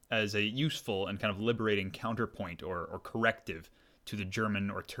heritage as a useful and kind of liberating counterpoint or corrective to the German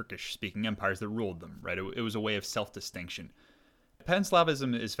or Turkish-speaking empires that ruled them, right? It was a way of self-distinction.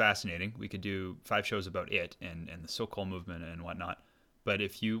 Pan-Slavism is fascinating. We could do 5 shows about it and the Sokol movement and whatnot. But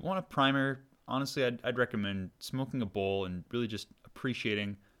if you want a primer, honestly, I'd recommend smoking a bowl and really just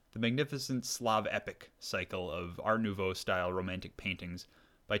appreciating the magnificent Slav epic cycle of Art Nouveau-style romantic paintings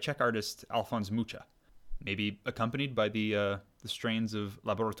by Czech artist Alphonse Mucha, maybe accompanied by the strains of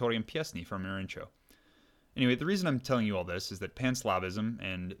Laboratorium Piesny from our intro. Anyway, the reason I'm telling you all this is that Pan-Slavism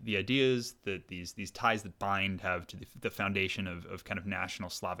and the ideas that these ties that bind have to the foundation of kind of national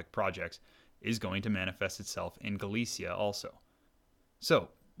Slavic projects is going to manifest itself in Galicia also. So,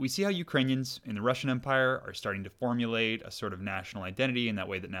 we see how Ukrainians in the Russian Empire are starting to formulate a sort of national identity in that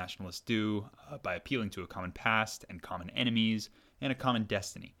way that nationalists do, by appealing to a common past and common enemies and a common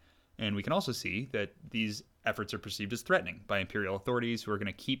destiny. And we can also see that these efforts are perceived as threatening by imperial authorities who are going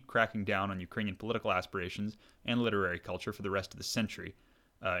to keep cracking down on Ukrainian political aspirations and literary culture for the rest of the century.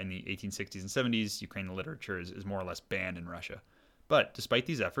 In the 1860s and 70s, Ukrainian literature is more or less banned in Russia. But despite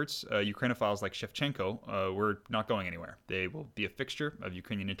these efforts, Ukrainophiles like Shevchenko were not going anywhere. They will be a fixture of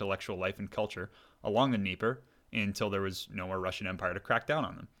Ukrainian intellectual life and culture along the Dnieper until there was no more Russian Empire to crack down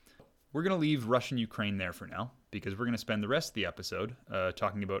on them. We're going to leave Russian Ukraine there for now, because we're going to spend the rest of the episode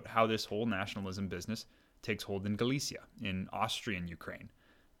talking about how this whole nationalism business takes hold in Galicia, in Austrian Ukraine,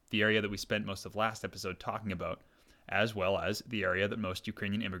 the area that we spent most of last episode talking about, as well as the area that most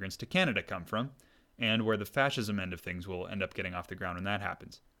Ukrainian immigrants to Canada come from, and where the fascism end of things will end up getting off the ground when that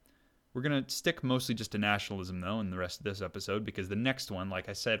happens. We're going to stick mostly just to nationalism, though, in the rest of this episode, because the next one, like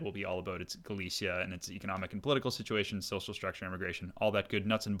I said, will be all about its Galicia and its economic and political situation, social structure, immigration, all that good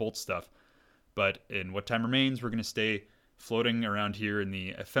nuts and bolts stuff. But in what time remains, we're going to stay floating around here in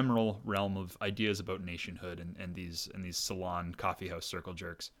the ephemeral realm of ideas about nationhood and these salon coffeehouse circle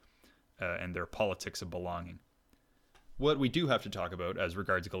jerks and their politics of belonging. What we do have to talk about as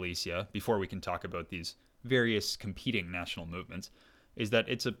regards Galicia, before we can talk about these various competing national movements, is that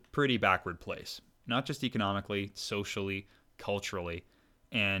it's a pretty backward place, not just economically, socially, culturally,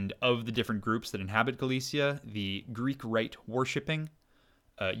 and of the different groups that inhabit Galicia, the Greek rite worshipping,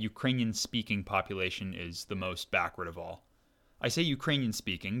 Ukrainian-speaking population is the most backward of all. I say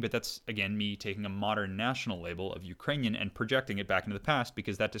Ukrainian-speaking, but that's, again, me taking a modern national label of Ukrainian and projecting it back into the past,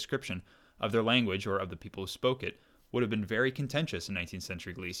 because that description of their language or of the people who spoke it would have been very contentious in 19th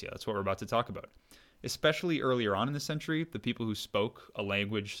century Galicia. That's what we're about to talk about. Especially earlier on in the century, the people who spoke a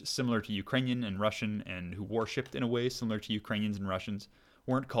language similar to Ukrainian and Russian and who worshipped in a way similar to Ukrainians and Russians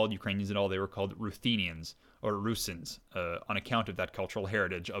weren't called Ukrainians at all. They were called Ruthenians or Rusins on account of that cultural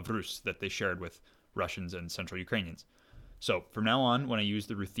heritage of Rus that they shared with Russians and Central Ukrainians. So from now on, when I use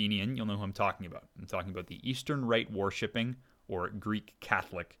the Ruthenian, you'll know who I'm talking about. I'm talking about the Eastern Rite worshipping or Greek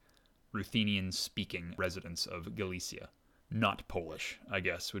Catholic Ruthenian-speaking residents of Galicia. Not Polish, I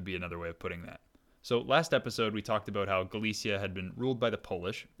guess, would be another way of putting that. So last episode, we talked about how Galicia had been ruled by the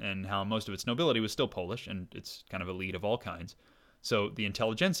Polish and how most of its nobility was still Polish and its kind of elite of all kinds. So the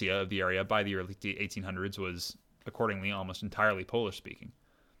intelligentsia of the area by the early 1800s was accordingly almost entirely Polish-speaking.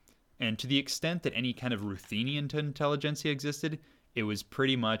 And to the extent that any kind of Ruthenian intelligentsia existed, it was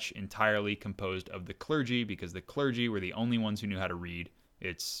pretty much entirely composed of the clergy, because the clergy were the only ones who knew how to read.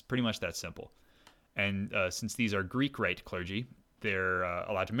 It's pretty much that simple. And since these are Greek rite clergy, they're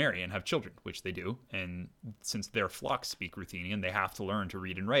allowed to marry and have children, which they do. And since their flocks speak Ruthenian, they have to learn to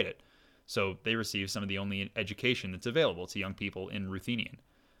read and write it. So they receive some of the only education that's available to young people in Ruthenian.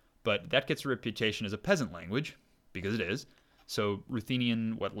 But that gets a reputation as a peasant language, because it is. So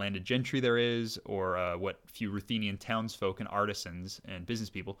Ruthenian, what landed gentry there is, or what few Ruthenian townsfolk and artisans and business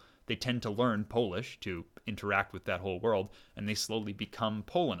people, they tend to learn Polish to interact with that whole world, and they slowly become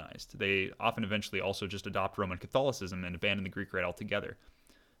Polonized. They often eventually also just adopt Roman Catholicism and abandon the Greek rite altogether.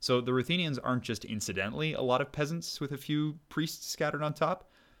 So the Ruthenians aren't just incidentally a lot of peasants with a few priests scattered on top.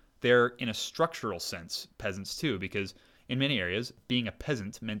 They're, in a structural sense, peasants too, because in many areas, being a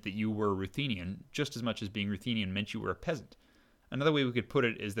peasant meant that you were Ruthenian just as much as being Ruthenian meant you were a peasant. Another way we could put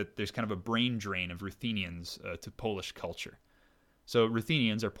it is that there's kind of a brain drain of Ruthenians to Polish culture. So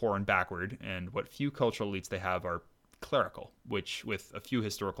Ruthenians are poor and backward, and what few cultural elites they have are clerical, which, with a few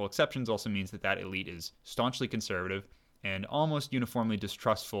historical exceptions, also means that that elite is staunchly conservative and almost uniformly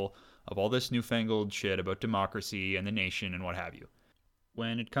distrustful of all this newfangled shit about democracy and the nation and what have you.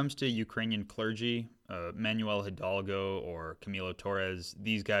 When it comes to Ukrainian clergy, Manuel Hidalgo or Camilo Torres,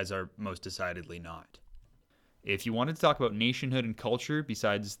 these guys are most decidedly not. If you wanted to talk about nationhood and culture,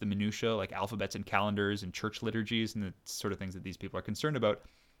 besides the minutiae like alphabets and calendars and church liturgies and the sort of things that these people are concerned about,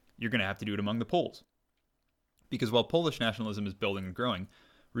 you're going to have to do it among the Poles. Because while Polish nationalism is building and growing,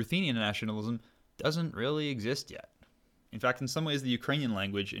 Ruthenian nationalism doesn't really exist yet. In fact, in some ways, the Ukrainian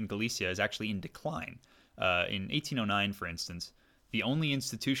language in Galicia is actually in decline. In 1809, for instance, the only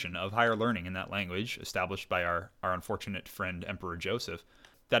institution of higher learning in that language, established by our unfortunate friend Emperor Joseph,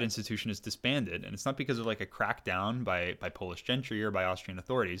 that institution is disbanded. And it's not because of like a crackdown by Polish gentry or by Austrian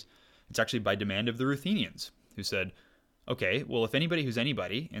authorities. It's actually by demand of the Ruthenians, who said, okay, well, if anybody who's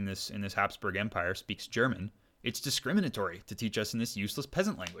anybody in this Habsburg Empire speaks German, it's discriminatory to teach us in this useless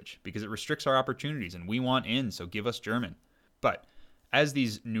peasant language because it restricts our opportunities and we want in, so give us German. But as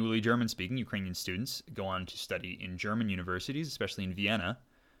these newly German-speaking Ukrainian students go on to study in German universities, especially in Vienna,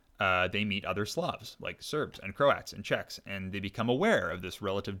 they meet other Slavs, like Serbs and Croats and Czechs, and they become aware of this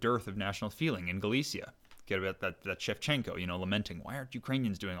relative dearth of national feeling in Galicia. Get about that Shevchenko, lamenting, why aren't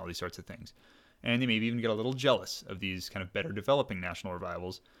Ukrainians doing all these sorts of things? And they maybe even get a little jealous of these kind of better developing national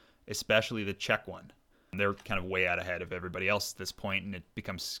revivals, especially the Czech one. They're kind of way out ahead of everybody else at this point, and it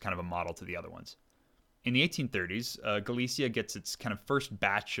becomes kind of a model to the other ones. In the 1830s, Galicia gets its kind of first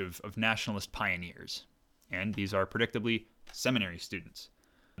batch of nationalist pioneers, and these are predictably seminary students.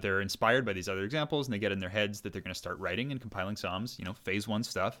 They're inspired by these other examples, and they get in their heads that they're going to start writing and compiling psalms, phase one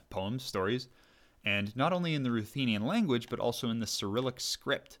stuff, poems, stories, and not only in the Ruthenian language, but also in the Cyrillic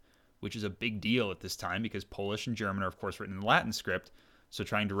script, which is a big deal at this time because Polish and German are, of course, written in Latin script, so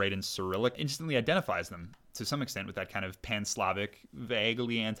trying to write in Cyrillic instantly identifies them, to some extent, with that kind of pan-Slavic,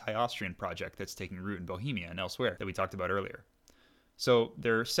 vaguely anti-Austrian project that's taking root in Bohemia and elsewhere that we talked about earlier. So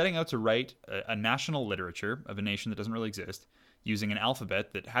they're setting out to write a national literature of a nation that doesn't really exist, using an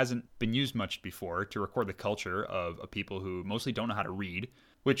alphabet that hasn't been used much before to record the culture of a people who mostly don't know how to read,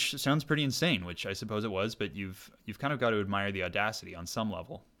 which sounds pretty insane, which I suppose it was, but you've kind of got to admire the audacity on some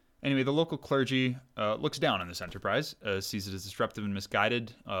level. Anyway, the local clergy looks down on this enterprise, sees it as disruptive and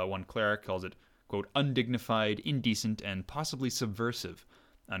misguided. One cleric calls it, quote, undignified, indecent, and possibly subversive,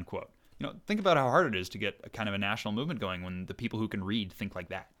 unquote. Think about how hard it is to get a kind of a national movement going when the people who can read think like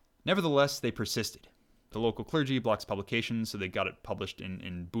that. Nevertheless, they persisted. The local clergy blocks publication, so they got it published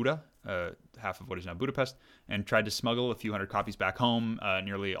in Buda, half of what is now Budapest, and tried to smuggle a few hundred copies back home,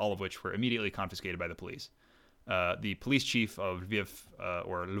 nearly all of which were immediately confiscated by the police. The police chief of Lviv,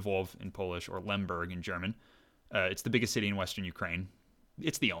 or Lvov in Polish, or Lemberg in German, it's the biggest city in western Ukraine.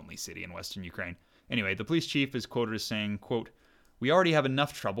 It's the only city in western Ukraine. Anyway, the police chief is quoted as saying, quote, we already have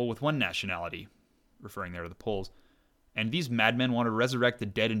enough trouble with one nationality, referring there to the Poles, and these madmen want to resurrect the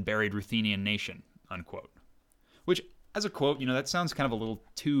dead and buried Ruthenian nation, unquote. Which, as a quote, that sounds kind of a little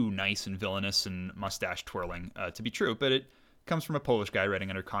too nice and villainous and mustache twirling to be true, but it comes from a Polish guy writing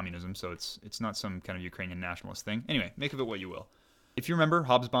under communism, so it's not some kind of Ukrainian nationalist thing. Anyway, make of it what you will. If you remember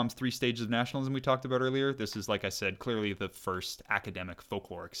Hobsbawm's 3 stages of nationalism we talked about earlier, this is, like I said, clearly the first academic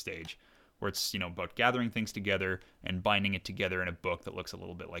folkloric stage, where it's, about gathering things together and binding it together in a book that looks a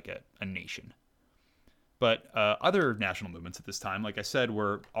little bit like a nation. But other national movements at this time, like I said,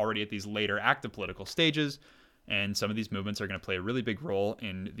 were already at these later active political stages, and some of these movements are going to play a really big role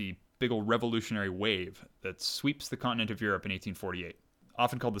in the big old revolutionary wave that sweeps the continent of Europe in 1848.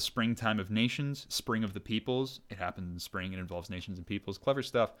 Often called the springtime of nations, spring of the peoples. It happens in spring, it involves nations and peoples. Clever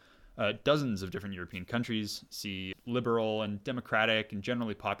stuff. Dozens of different European countries see liberal and democratic and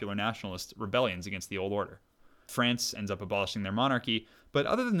generally popular nationalist rebellions against the old order. France ends up abolishing their monarchy, but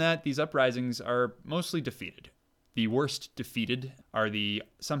other than that, these uprisings are mostly defeated. The worst defeated are the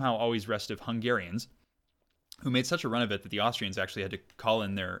somehow always restive Hungarians, who made such a run of it that the Austrians actually had to call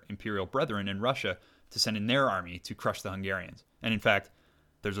in their imperial brethren in Russia to send in their army to crush the Hungarians. And in fact,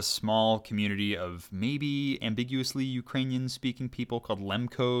 there's a small community of maybe ambiguously Ukrainian-speaking people called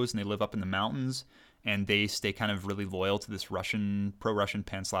Lemkos, and they live up in the mountains, and they stay kind of really loyal to this pro-Russian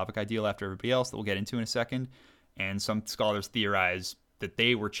pan-Slavic ideal after everybody else that we'll get into in a second. And some scholars theorize that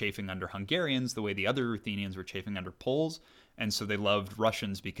they were chafing under Hungarians the way the other Ruthenians were chafing under Poles, and so they loved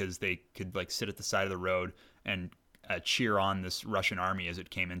Russians because they could sit at the side of the road and cheer on this Russian army as it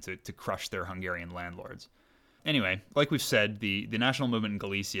came in to crush their Hungarian landlords. Anyway, like we've said, the national movement in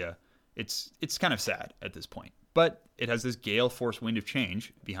Galicia, it's kind of sad at this point. But it has this gale force wind of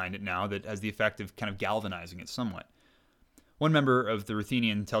change behind it now that has the effect of kind of galvanizing it somewhat. One member of the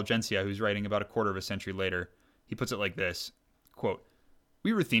Ruthenian intelligentsia, who's writing about a quarter of a century later, he puts it like this, quote,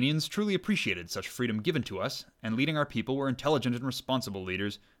 we Ruthenians truly appreciated such freedom given to us, and leading our people were intelligent and responsible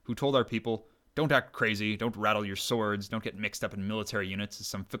leaders who told our people, don't act crazy, don't rattle your swords, don't get mixed up in military units as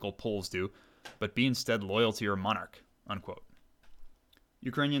some fickle Poles do, but be instead loyal to your monarch, unquote.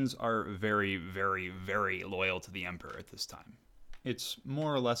 Ukrainians are very, very, very loyal to the emperor at this time. It's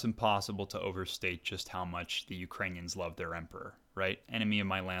more or less impossible to overstate just how much the Ukrainians love their emperor, right? Enemy of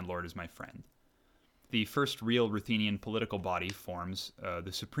my landlord is my friend. The first real Ruthenian political body forms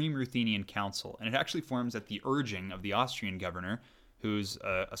the Supreme Ruthenian Council, and it actually forms at the urging of the Austrian governor, who's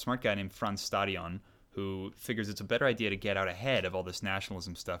a smart guy named Franz Stadion, who figures it's a better idea to get out ahead of all this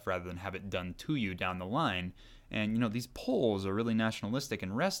nationalism stuff rather than have it done to you down the line. And, these Poles are really nationalistic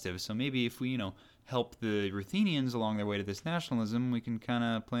and restive, so maybe if we, help the Ruthenians along their way to this nationalism, we can kind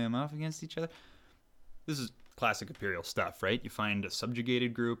of play them off against each other. This is classic imperial stuff, right? You find a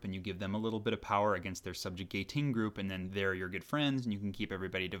subjugated group and you give them a little bit of power against their subjugating group, and then they're your good friends, and you can keep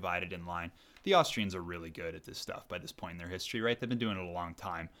everybody divided in line. The Austrians are really good at this stuff by this point in their history, right? They've been doing it a long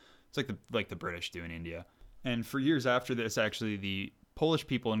time. It's like the British do in India. And for years after this, actually, the Polish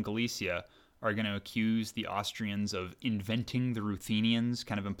people in Galicia are going to accuse the Austrians of inventing the Ruthenians,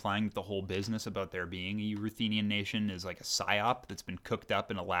 kind of implying that the whole business about there being a Ruthenian nation is like a psyop that's been cooked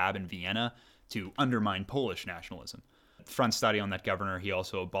up in a lab in Vienna to undermine Polish nationalism. Front study on that governor, he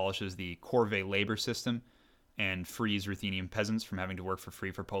also abolishes the corvée labor system and frees Ruthenian peasants from having to work for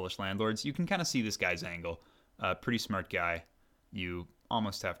free for Polish landlords. You can kind of see this guy's angle. Pretty smart guy. You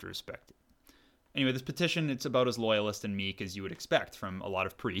almost have to respect it. Anyway, this petition, it's about as loyalist and meek as you would expect from a lot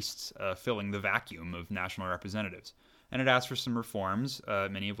of priests filling the vacuum of national representatives. And it asks for some reforms,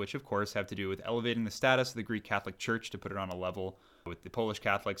 many of which, of course, have to do with elevating the status of the Greek Catholic Church to put it on a level with the Polish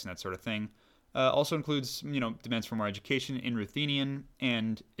Catholics and that sort of thing. Also includes, demands for more education in Ruthenian,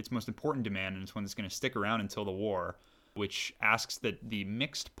 and its most important demand, and it's one that's going to stick around until the war, which asks that the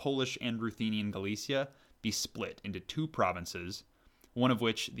mixed Polish and Ruthenian Galicia be split into two provinces, one of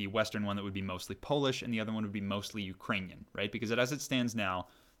which, the western one, that would be mostly Polish, and the other one would be mostly Ukrainian, right? Because as it stands now,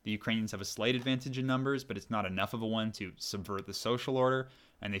 the Ukrainians have a slight advantage in numbers, but it's not enough of a one to subvert the social order,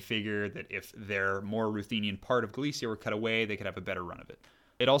 and they figure that if their more Ruthenian part of Galicia were cut away, they could have a better run of it.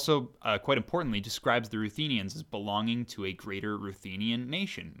 It also, quite importantly, describes the Ruthenians as belonging to a greater Ruthenian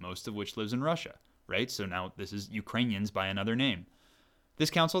nation, most of which lives in Russia, right? So now this is Ukrainians by another name.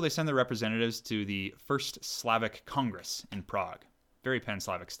 This council, they send their representatives to the First Slavic Congress in Prague. Very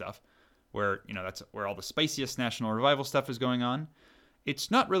pan-Slavic stuff, where, that's where all the spiciest national revival stuff is going on.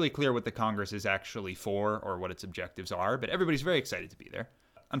 It's not really clear what the Congress is actually for or what its objectives are, but everybody's very excited to be there.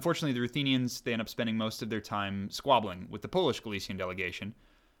 Unfortunately, the Ruthenians, they end up spending most of their time squabbling with the Polish Galician delegation.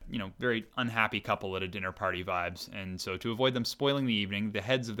 Very unhappy couple at a dinner party vibes. And so to avoid them spoiling the evening, the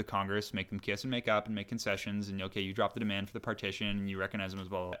heads of the Congress make them kiss and make up and make concessions. And, okay, you drop the demand for the partition and you recognize them as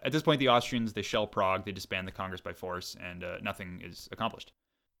well. At this point, the Austrians, they shell Prague, they disband the Congress by force, and nothing is accomplished.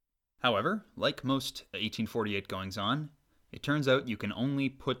 However, like most 1848 goings-on, it turns out you can only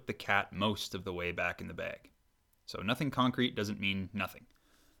put the cat most of the way back in the bag. So nothing concrete doesn't mean nothing.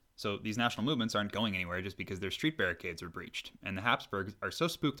 So these national movements aren't going anywhere just because their street barricades are breached. And the Habsburgs are so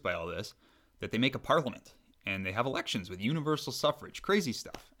spooked by all this that they make a parliament. And they have elections with universal suffrage. Crazy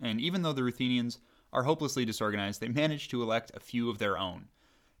stuff. And even though the Ruthenians are hopelessly disorganized, they manage to elect a few of their own.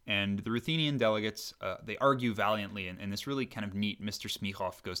 And the Ruthenian delegates, they argue valiantly in this really kind of neat Mr.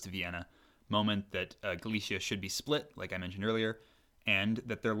 Smichov goes to Vienna moment that Galicia should be split, like I mentioned earlier, and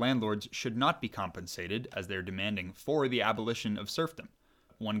that their landlords should not be compensated as they're demanding for the abolition of serfdom.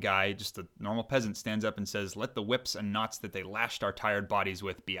 One guy, just a normal peasant, stands up and says, "Let the whips and knots that they lashed our tired bodies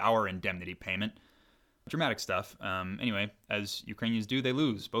with be our indemnity payment." Dramatic stuff. Anyway, as Ukrainians do, they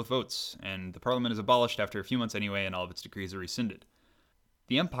lose both votes, and the parliament is abolished after a few months anyway, and all of its decrees are rescinded.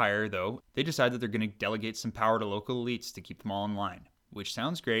 The empire, though, they decide that they're going to delegate some power to local elites to keep them all in line, which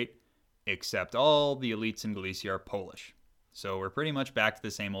sounds great, except all the elites in Galicia are Polish. So we're pretty much back to the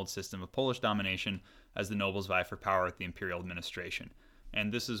same old system of Polish domination as the nobles vie for power at the imperial administration.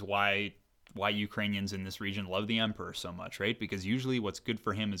 And this is why Ukrainians in this region love the emperor so much, right? Because usually what's good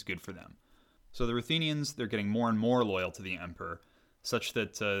for him is good for them. So the Ruthenians, they're getting more and more loyal to the emperor, such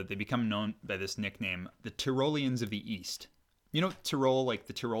that they become known by this nickname, the Tyroleans of the East. You know Tyrol, like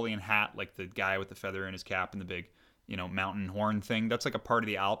the Tyrolean hat, like the guy with the feather in his cap and the big, mountain horn thing? That's like a part of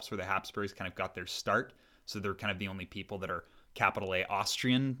the Alps where the Habsburgs kind of got their start. So they're kind of the only people that are capital A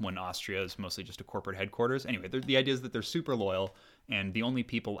Austrian, when Austria is mostly just a corporate headquarters. Anyway, the idea is that they're super loyal, and the only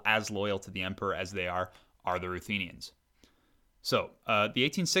people as loyal to the emperor as they are the Ruthenians. So the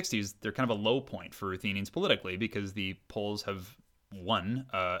 1860s, they're kind of a low point for Ruthenians politically because the Poles have won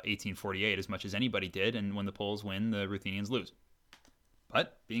 1848 as much as anybody did, and when the Poles win, the Ruthenians lose.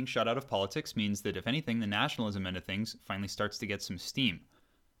 But being shut out of politics means that, if anything, the nationalism end of things finally starts to get some steam.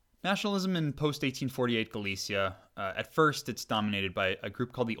 Nationalism in post-1848 Galicia, at first it's dominated by a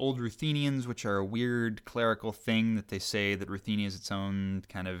group called the Old Ruthenians, which are a weird clerical thing that they say that Ruthenia is its own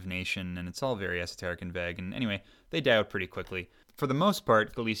kind of nation, and it's all very esoteric and vague, and anyway, they die out pretty quickly. For the most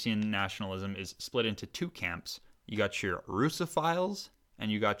part, Galician nationalism is split into two camps. You got your Russophiles,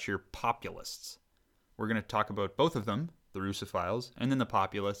 and you got your populists. We're going to talk about both of them, the Russophiles, and then the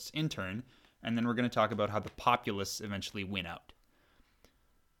populists in turn, and then we're going to talk about how the populists eventually win out.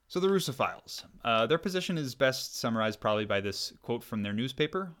 So the Russophiles. Their position is best summarized probably by this quote from their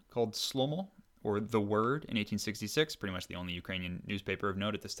newspaper called Slomo, or The Word, in 1866, pretty much the only Ukrainian newspaper of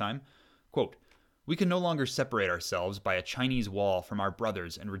note at this time. Quote, "We can no longer separate ourselves by a Chinese wall from our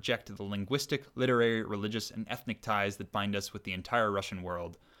brothers and reject the linguistic, literary, religious, and ethnic ties that bind us with the entire Russian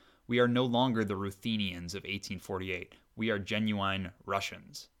world. We are no longer the Ruthenians of 1848. We are genuine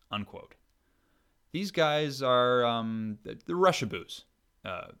Russians." Unquote. These guys are the Rushaboos.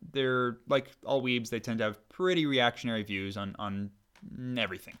 They're like all weebs. They tend to have pretty reactionary views on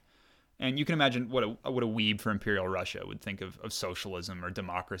everything. And you can imagine what a weeb for Imperial Russia would think of socialism or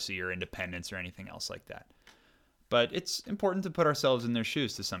democracy or independence or anything else like that. But it's important to put ourselves in their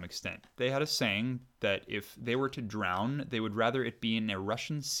shoes to some extent. They had a saying that if they were to drown, they would rather it be in a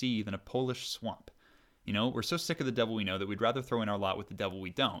Russian sea than a Polish swamp. You know, we're so sick of the devil we know that we'd rather throw in our lot with the devil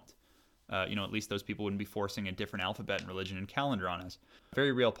we don't. At least those people wouldn't be forcing a different alphabet and religion and calendar on us.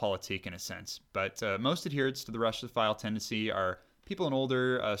 Very realpolitik in a sense. But most adherents to the Russophile tendency are people in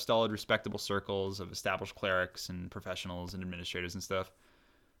older, stolid, respectable circles of established clerics and professionals and administrators and stuff.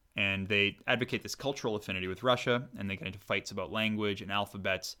 And they advocate this cultural affinity with Russia, and they get into fights about language and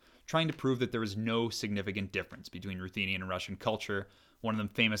alphabets, trying to prove that there is no significant difference between Ruthenian and Russian culture. One of them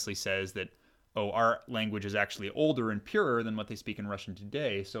famously says that, our language is actually older and purer than what they speak in Russian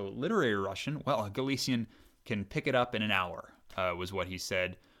today, so literary Russian, well, a Galician can pick it up in an hour, was what he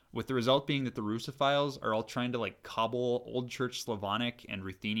said, with the result being that the Russophiles are all trying to cobble Old Church Slavonic and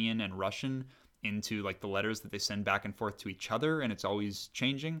Ruthenian and Russian into the letters that they send back and forth to each other, and it's always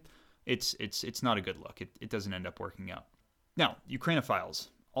changing. It's not a good look. It doesn't end up working out. Now, Ukrainophiles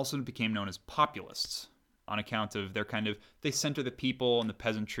also became known as populists on account of they center the people and the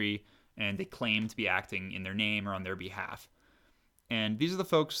peasantry, and they claim to be acting in their name or on their behalf. And these are the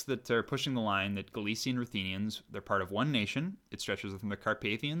folks that are pushing the line that Galician Ruthenians, they're part of one nation. It stretches from the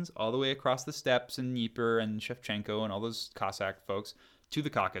Carpathians all the way across the steppes and Dnieper and Shevchenko and all those Cossack folks to the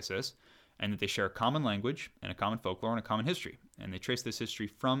Caucasus, and that they share a common language and a common folklore and a common history. And they trace this history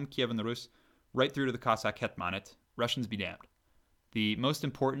from Kiev and the Rus right through to the Cossack Hetmanate. Russians be damned. The most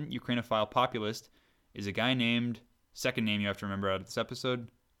important Ukrainophile populist is a guy named, second name you have to remember out of this episode,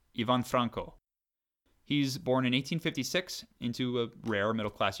 Ivan Franko. He's born in 1856 into a rare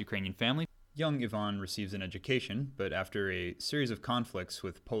middle-class Ukrainian family. Young Ivan receives an education, but after a series of conflicts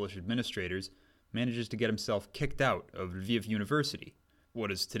with Polish administrators, manages to get himself kicked out of Lviv University, what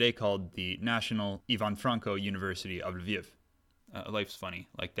is today called the National Ivan Franko University of Lviv. Life's funny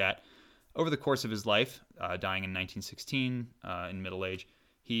like that. Over the course of his life, dying in 1916 in middle age,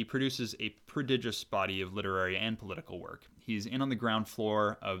 he produces a prodigious body of literary and political work. He's in on the ground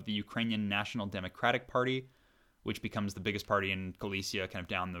floor of the Ukrainian National Democratic Party, which becomes the biggest party in Galicia kind of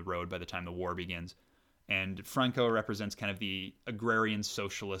down the road by the time the war begins. And Franco represents kind of the agrarian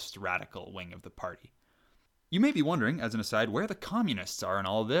socialist radical wing of the party. You may be wondering, as an aside, where the communists are in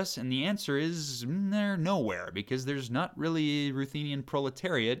all this, and the answer is they're nowhere, because there's not really a Ruthenian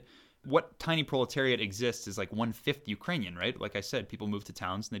proletariat. What tiny proletariat exists is 1/5 Ukrainian, right? Like I said, people move to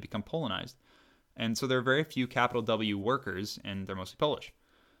towns and they become Polonized. And so there are very few capital W workers, and they're mostly Polish.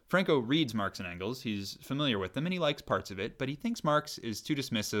 Franco reads Marx and Engels, he's familiar with them, and he likes parts of it, but he thinks Marx is too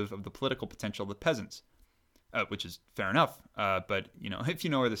dismissive of the political potential of the peasants, which is fair enough. But, if you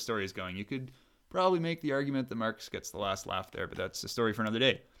know where the story is going, you could probably make the argument that Marx gets the last laugh there, but that's a story for another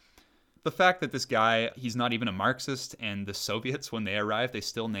day. The fact that this guy, he's not even a Marxist, and the Soviets, when they arrive, they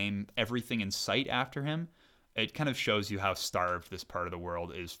still name everything in sight after him, it kind of shows you how starved this part of the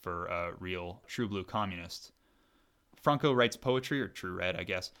world is for real, true blue communists. Franco writes poetry, or true red, I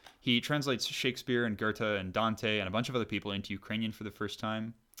guess. He translates Shakespeare and Goethe and Dante and a bunch of other people into Ukrainian for the first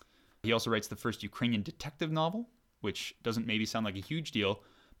time. He also writes the first Ukrainian detective novel, which doesn't maybe sound like a huge deal,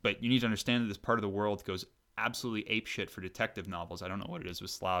 but you need to understand that this part of the world goes absolutely apeshit for detective novels. I don't know what it is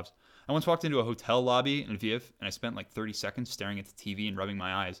with Slavs. I once walked into a hotel lobby in Lviv, and I spent 30 seconds staring at the TV and rubbing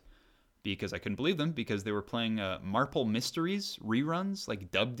my eyes because I couldn't believe them, because they were playing Marple Mysteries reruns,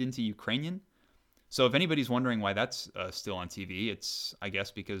 dubbed into Ukrainian. So if anybody's wondering why that's still on TV, it's, I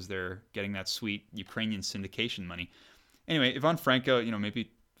guess, because they're getting that sweet Ukrainian syndication money. Anyway, Ivan Franko,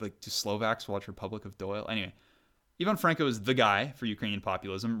 maybe do Slovaks watch Republic of Doyle? Anyway, Ivan Franko is the guy for Ukrainian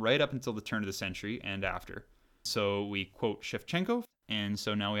populism right up until the turn of the century and after. So we quote Shevchenko, and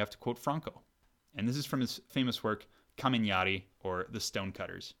so now we have to quote Franco. And this is from his famous work, Kamenyari, or The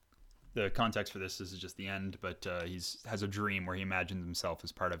Stonecutters. The context for this is just the end, but he has a dream where he imagines himself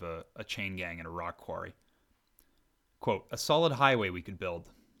as part of a chain gang in a rock quarry. Quote, "A solid highway we could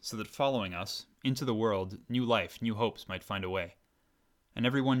build, so that following us, into the world, new life, new hopes might find a way. And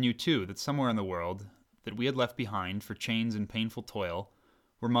everyone knew, too, that somewhere in the world, that we had left behind for chains and painful toil,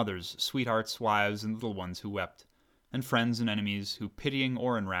 were mothers, sweethearts, wives, and little ones who wept, and friends and enemies who, pitying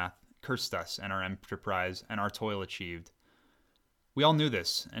or in wrath, cursed us and our enterprise and our toil achieved. We all knew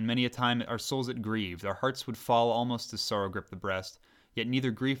this, and many a time our souls it grieved, our hearts would fall almost as sorrow gripped the breast, yet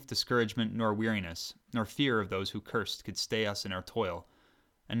neither grief, discouragement, nor weariness, nor fear of those who cursed could stay us in our toil,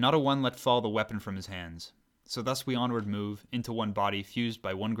 and not a one let fall the weapon from his hands. So thus we onward move, into one body, fused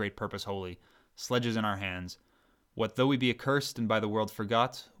by one great purpose holy, sledges in our hands. What though we be accursed and by the world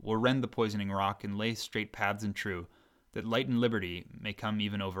forgot, we'll rend the poisoning rock and lay straight paths and true, that light and liberty may come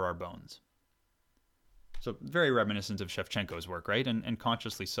even over our bones. So very reminiscent of Shevchenko's work, right? And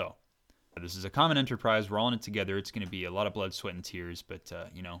consciously so. This is a common enterprise. We're all in it together. It's going to be a lot of blood, sweat, and tears, but,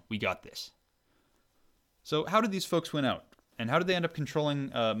 we got this. So how did these folks win out? And how did they end up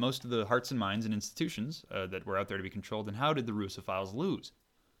controlling most of the hearts and minds and institutions that were out there to be controlled? And how did the Russophiles lose?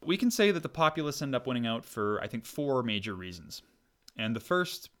 We can say that the populace ended up winning out for, I think, 4 major reasons. And the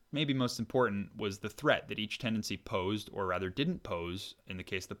first, maybe most important, was the threat that each tendency posed, or rather didn't pose, in the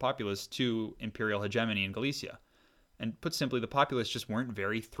case of the populace, to imperial hegemony in Galicia. And put simply, the populace just weren't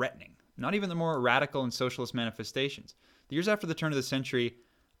very threatening. Not even the more radical and socialist manifestations. The years after the turn of the century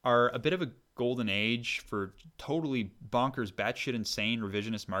are a bit of a golden age for totally bonkers, batshit insane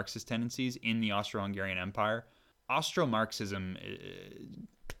revisionist Marxist tendencies in the Austro-Hungarian Empire. Austro-Marxism,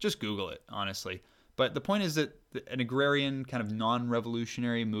 just Google it, honestly. But the point is that an agrarian, kind of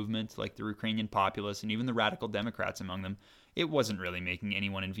non-revolutionary movement like the Ukrainian populace and even the radical Democrats among them, it wasn't really making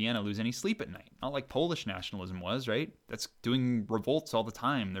anyone in Vienna lose any sleep at night. Not like Polish nationalism was, right? That's doing revolts all the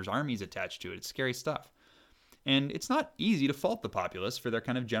time. There's armies attached to it. It's scary stuff. And it's not easy to fault the populace for their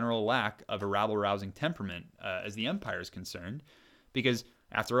kind of general lack of a rabble-rousing temperament as the empire is concerned. Because,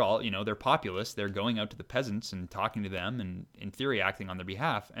 after all, they're populace. They're going out to the peasants and talking to them and, in theory, acting on their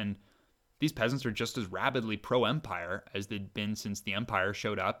behalf. And these peasants are just as rabidly pro-empire as they'd been since the empire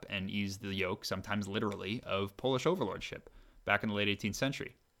showed up and eased the yoke, sometimes literally, of Polish overlordship back in the late 18th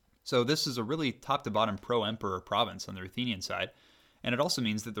century. So this is a really top-to-bottom pro-emperor province on the Ruthenian side. And it also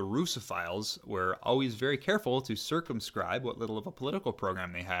means that the Russophiles were always very careful to circumscribe what little of a political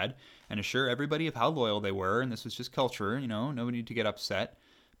program they had and assure everybody of how loyal they were. And this was just culture, nobody need to get upset.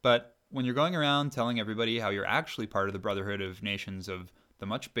 But when you're going around telling everybody how you're actually part of the brotherhood of nations of the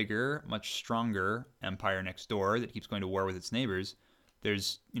much bigger, much stronger empire next door that keeps going to war with its neighbors,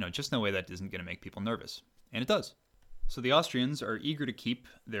 there's, just no way that isn't going to make people nervous. And it does. So the Austrians are eager to keep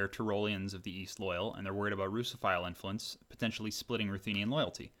their Tyroleans of the East loyal, and they're worried about Russophile influence, potentially splitting Ruthenian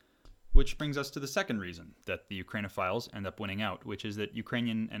loyalty. Which brings us to the second reason that the Ukrainophiles end up winning out, which is that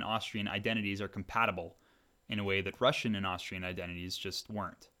Ukrainian and Austrian identities are compatible in a way that Russian and Austrian identities just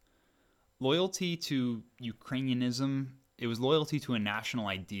weren't. Loyalty to Ukrainianism, it was loyalty to a national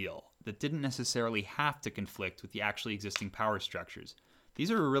ideal that didn't necessarily have to conflict with the actually existing power structures. These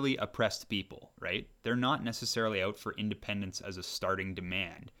are really oppressed people, right? They're not necessarily out for independence as a starting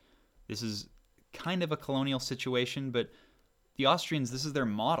demand. This is kind of a colonial situation, but the Austrians, this is their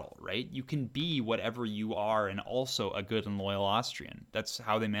model, right? You can be whatever you are and also a good and loyal Austrian. That's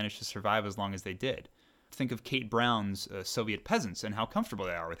how they managed to survive as long as they did. Think of Kate Brown's Soviet peasants and how comfortable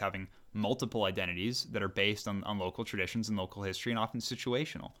they are with having multiple identities that are based on local traditions and local history and often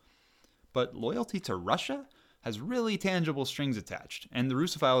situational. But loyalty to Russia has really tangible strings attached. And the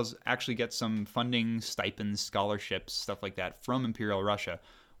Russophiles actually get some funding, stipends, scholarships, stuff like that from Imperial Russia,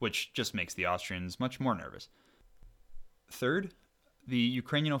 which just makes the Austrians much more nervous. Third, the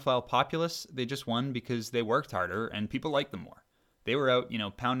Ukrainophile populace, they just won because they worked harder and people liked them more. They were out,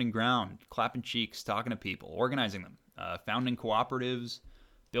 pounding ground, clapping cheeks, talking to people, organizing them, founding cooperatives,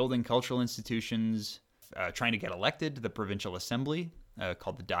 building cultural institutions, trying to get elected to the provincial assembly,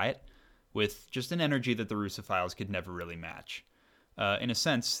 called the Diet, with just an energy that the Russophiles could never really match. In a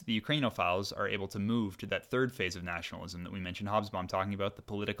sense, the Ukrainophiles are able to move to that third phase of nationalism that we mentioned Hobsbawm talking about, the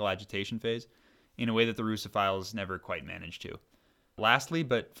political agitation phase, in a way that the Russophiles never quite managed to. Lastly,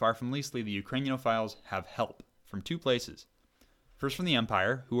 but far from leastly, the Ukrainophiles have help from 2 places. First from the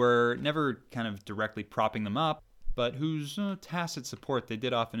Empire, who are never kind of directly propping them up, but whose tacit support they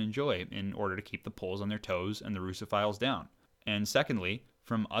did often enjoy in order to keep the Poles on their toes and the Russophiles down. And secondly,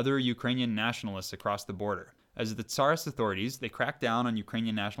 from other Ukrainian nationalists across the border. As the Tsarist authorities, they cracked down on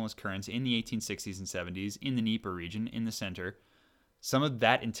Ukrainian nationalist currents in the 1860s and 70s in the Dnieper region, in the center. Some of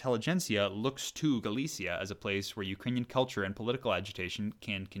that intelligentsia looks to Galicia as a place where Ukrainian culture and political agitation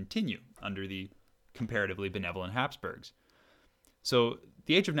can continue under the comparatively benevolent Habsburgs. So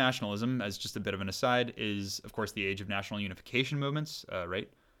the age of nationalism, as just a bit of an aside, is, of course, the age of national unification movements, right?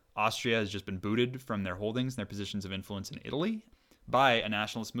 Austria has just been booted from their holdings and their positions of influence in Italy by a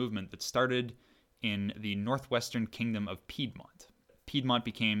nationalist movement that started in the northwestern kingdom of Piedmont. Piedmont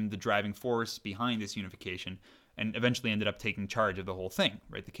became the driving force behind this unification and eventually ended up taking charge of the whole thing,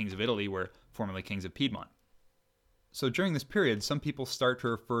 right? The kings of Italy were formerly kings of Piedmont. So during this period, some people start to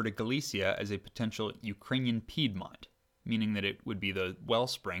refer to Galicia as a potential Ukrainian Piedmont, meaning that it would be the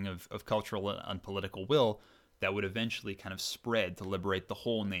wellspring of cultural and political will that would eventually kind of spread to liberate the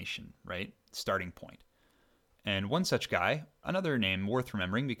whole nation, right? Starting point. And one such guy, another name worth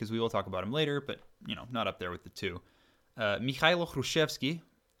remembering because we will talk about him later, but, not up there with the two, Mikhailo Hrushevsky,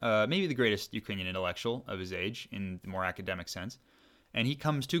 maybe the greatest Ukrainian intellectual of his age in the more academic sense. And he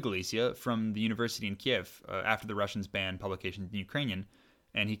comes to Galicia from the university in Kiev after the Russians banned publication in Ukrainian,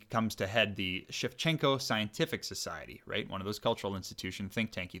 and he comes to head the Shevchenko Scientific Society, right? One of those cultural institution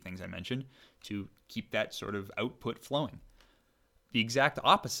think tanky things I mentioned, to keep that sort of output flowing. The exact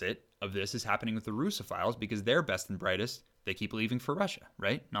opposite of this is happening with the Russophiles because they're best and brightest. They keep leaving for Russia,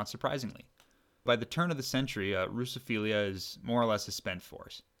 right? Not surprisingly. By the turn of the century, Russophilia is more or less a spent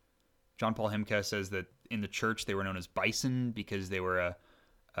force. John Paul Himka says that in the church they were known as bison because they were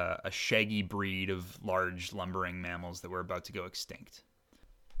a shaggy breed of large lumbering mammals that were about to go extinct.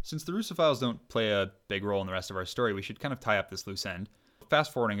 Since the Russophiles don't play a big role in the rest of our story, we should kind of tie up this loose end.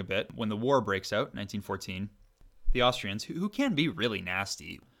 Fast forwarding a bit, when the war breaks out, 1914, the Austrians, who can be really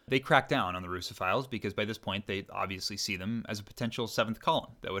nasty, they crack down on the Russophiles because by this point they obviously see them as a potential seventh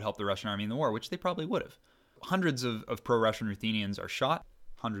column that would help the Russian army in the war, which they probably would have. Hundreds of pro-Russian Ruthenians are shot.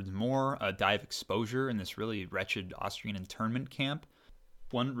 Hundreds more die of exposure in this really wretched Austrian internment camp.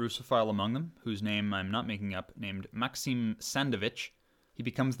 One Russophile among them, whose name I'm not making up, named Maxim Sandovich, he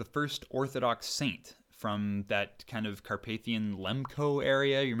becomes the first Orthodox saint from that kind of Carpathian Lemko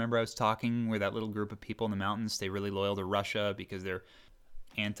area. You remember I was talking where that little group of people in the mountains stay really loyal to Russia because they're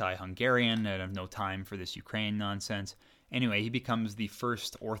anti-Hungarian and have no time for this Ukraine nonsense. Anyway, he becomes the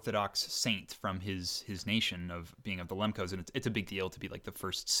first Orthodox saint from his nation of being of the Lemkos, and it's a big deal to be like the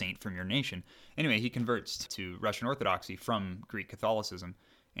first saint from your nation. Anyway, he converts to Russian Orthodoxy from Greek Catholicism,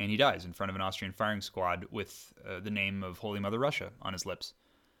 and he dies in front of an Austrian firing squad with the name of Holy Mother Russia on his lips.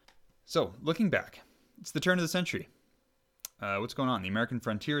 So, looking back, it's the turn of the century. What's going on? The American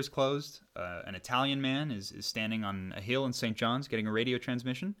frontier is closed. An Italian man is standing on a hill in St. John's getting a radio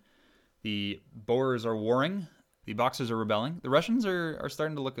transmission. The Boers are warring. The Boxers are rebelling. The Russians are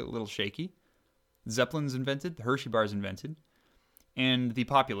starting to look a little shaky. Zeppelin's invented. The Hershey bar's invented. And the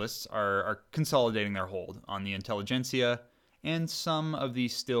populists are consolidating their hold on the intelligentsia and some of the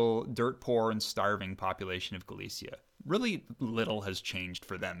still dirt poor and starving population of Galicia. Really little has changed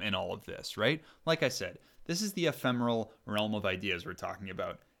for them in all of this, right? Like I said, this is the ephemeral realm of ideas we're talking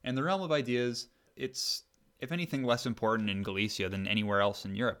about. And the realm of ideas, it's, if anything, less important in Galicia than anywhere else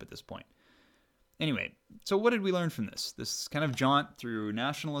in Europe at this point. Anyway, so what did we learn from this? This kind of jaunt through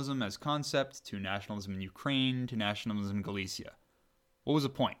nationalism as concept, to nationalism in Ukraine, to nationalism in Galicia. What was the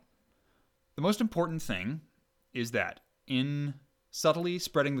point? The most important thing is that in subtly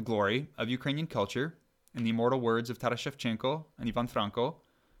spreading the glory of Ukrainian culture, in the immortal words of Taras Shevchenko and Ivan Franko,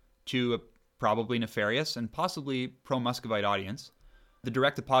 to a probably nefarious and possibly pro-Muscovite audience, the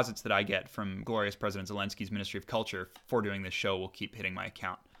direct deposits that I get from glorious President Zelensky's Ministry of Culture for doing this show will keep hitting my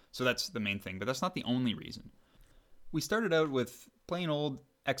account. So that's the main thing, but that's not the only reason. We started out with plain old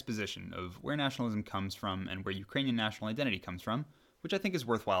exposition of where nationalism comes from and where Ukrainian national identity comes from, which I think is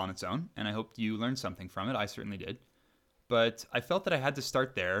worthwhile on its own, and I hope you learned something from it. I certainly did. But I felt that I had to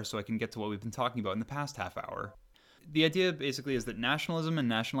start there so I can get to what we've been talking about in the past half hour. The idea basically is that nationalism and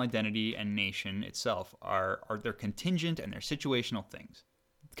national identity and nation itself are they're contingent and they're situational things.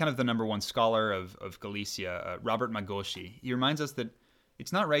 Kind of the number one scholar of Galicia, Robert Magoshi, he reminds us that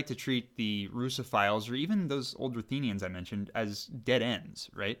it's not right to treat the Russophiles or even those old Ruthenians I mentioned as dead ends,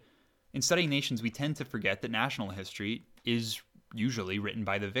 right? In studying nations, we tend to forget that national history is usually written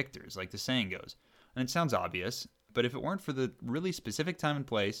by the victors, like the saying goes. And it sounds obvious, but if it weren't for the really specific time and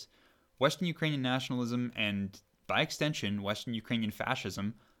place, Western Ukrainian nationalism and, by extension, Western Ukrainian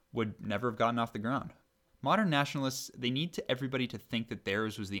fascism would never have gotten off the ground. Modern nationalists, they need everybody to think that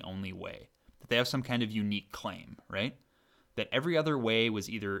theirs was the only way, that they have some kind of unique claim, right? That every other way was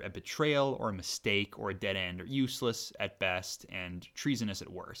either a betrayal or a mistake or a dead end or useless at best and treasonous at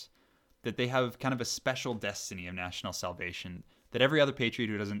worst. That they have kind of a special destiny of national salvation that every other patriot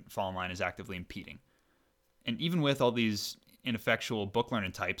who doesn't fall in line is actively impeding. And even with all these ineffectual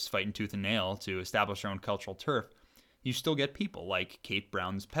book-learned types fighting tooth and nail to establish their own cultural turf, you still get people like Kate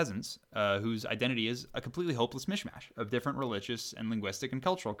Brown's peasants, whose identity is a completely hopeless mishmash of different religious and linguistic and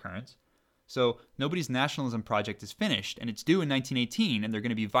cultural currents. So nobody's nationalism project is finished, and it's due in 1918, and they're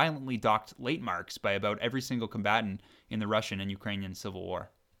going to be violently docked late marks by about every single combatant in the Russian and Ukrainian Civil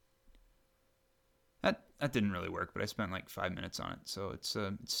War. That didn't really work, but I spent like 5 minutes on it, so it's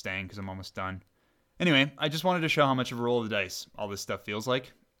staying because I'm almost done. Anyway, I just wanted to show how much of a roll of the dice all this stuff feels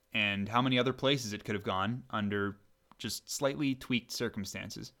like, and how many other places it could have gone under just slightly tweaked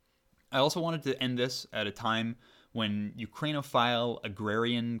circumstances. I also wanted to end this at a time when Ukrainophile,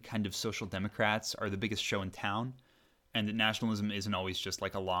 agrarian kind of social democrats are the biggest show in town, and that nationalism isn't always just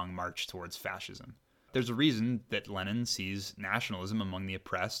like a long march towards fascism. There's a reason that Lenin sees nationalism among the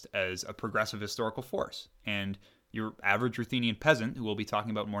oppressed as a progressive historical force, and your average Ruthenian peasant, who we'll be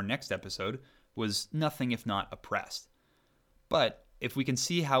talking about more next episode, was nothing if not oppressed. But if we can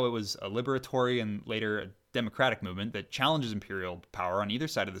see how it was a liberatory and later a democratic movement that challenges imperial power on either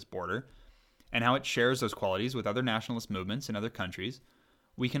side of this border, and how it shares those qualities with other nationalist movements in other countries,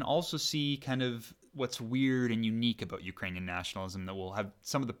 we can also see kind of what's weird and unique about Ukrainian nationalism that will have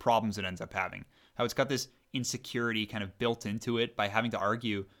some of the problems it ends up having. How it's got this insecurity kind of built into it by having to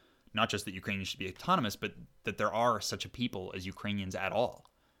argue not just that Ukrainians should be autonomous, but that there are such a people as Ukrainians at all.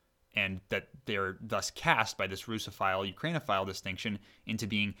 And that they're thus cast by this Russophile, Ukrainophile distinction into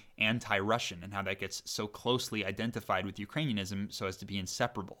being anti-Russian, and how that gets so closely identified with Ukrainianism so as to be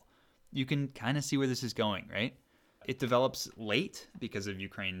inseparable. You can kind of see where this is going, right? It develops late because of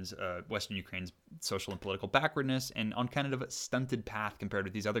Western Ukraine's social and political backwardness, and on kind of a stunted path compared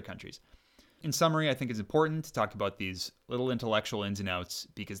with these other countries. In summary, I think it's important to talk about these little intellectual ins and outs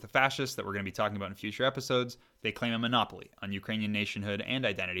because the fascists that we're going to be talking about in future episodes, they claim a monopoly on Ukrainian nationhood and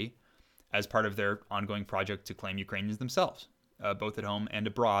identity as part of their ongoing project to claim Ukrainians themselves, both at home and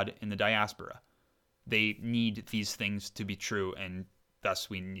abroad in the diaspora. They need these things to be true, and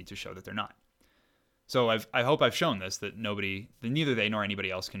thus we need to show that they're not. So I hope I've shown this, that neither they nor anybody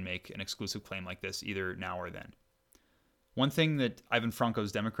else can make an exclusive claim like this, either now or then. One thing that Ivan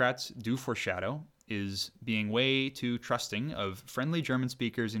Franko's Democrats do foreshadow is being way too trusting of friendly German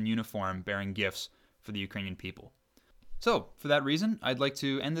speakers in uniform bearing gifts for the Ukrainian people. So, for that reason, I'd like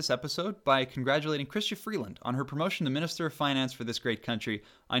to end this episode by congratulating Chrystia Freeland on her promotion to Minister of Finance for this great country.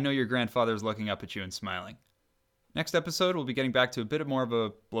 I know your grandfather is looking up at you and smiling. Next episode, we'll be getting back to a bit more of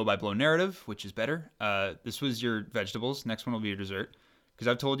a blow-by-blow narrative, which is better. This was your vegetables. Next one will be your dessert. Because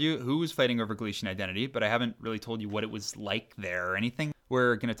I've told you who was fighting over Galician identity, but I haven't really told you what it was like there or anything.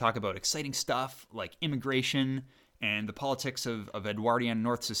 We're going to talk about exciting stuff like immigration and the politics of Edwardian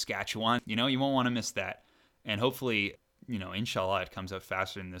North Saskatchewan. You won't want to miss that. And hopefully, inshallah, it comes out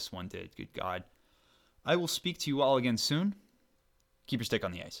faster than this one did. Good God. I will speak to you all again soon. Keep your stick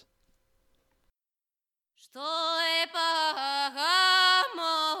on the ice.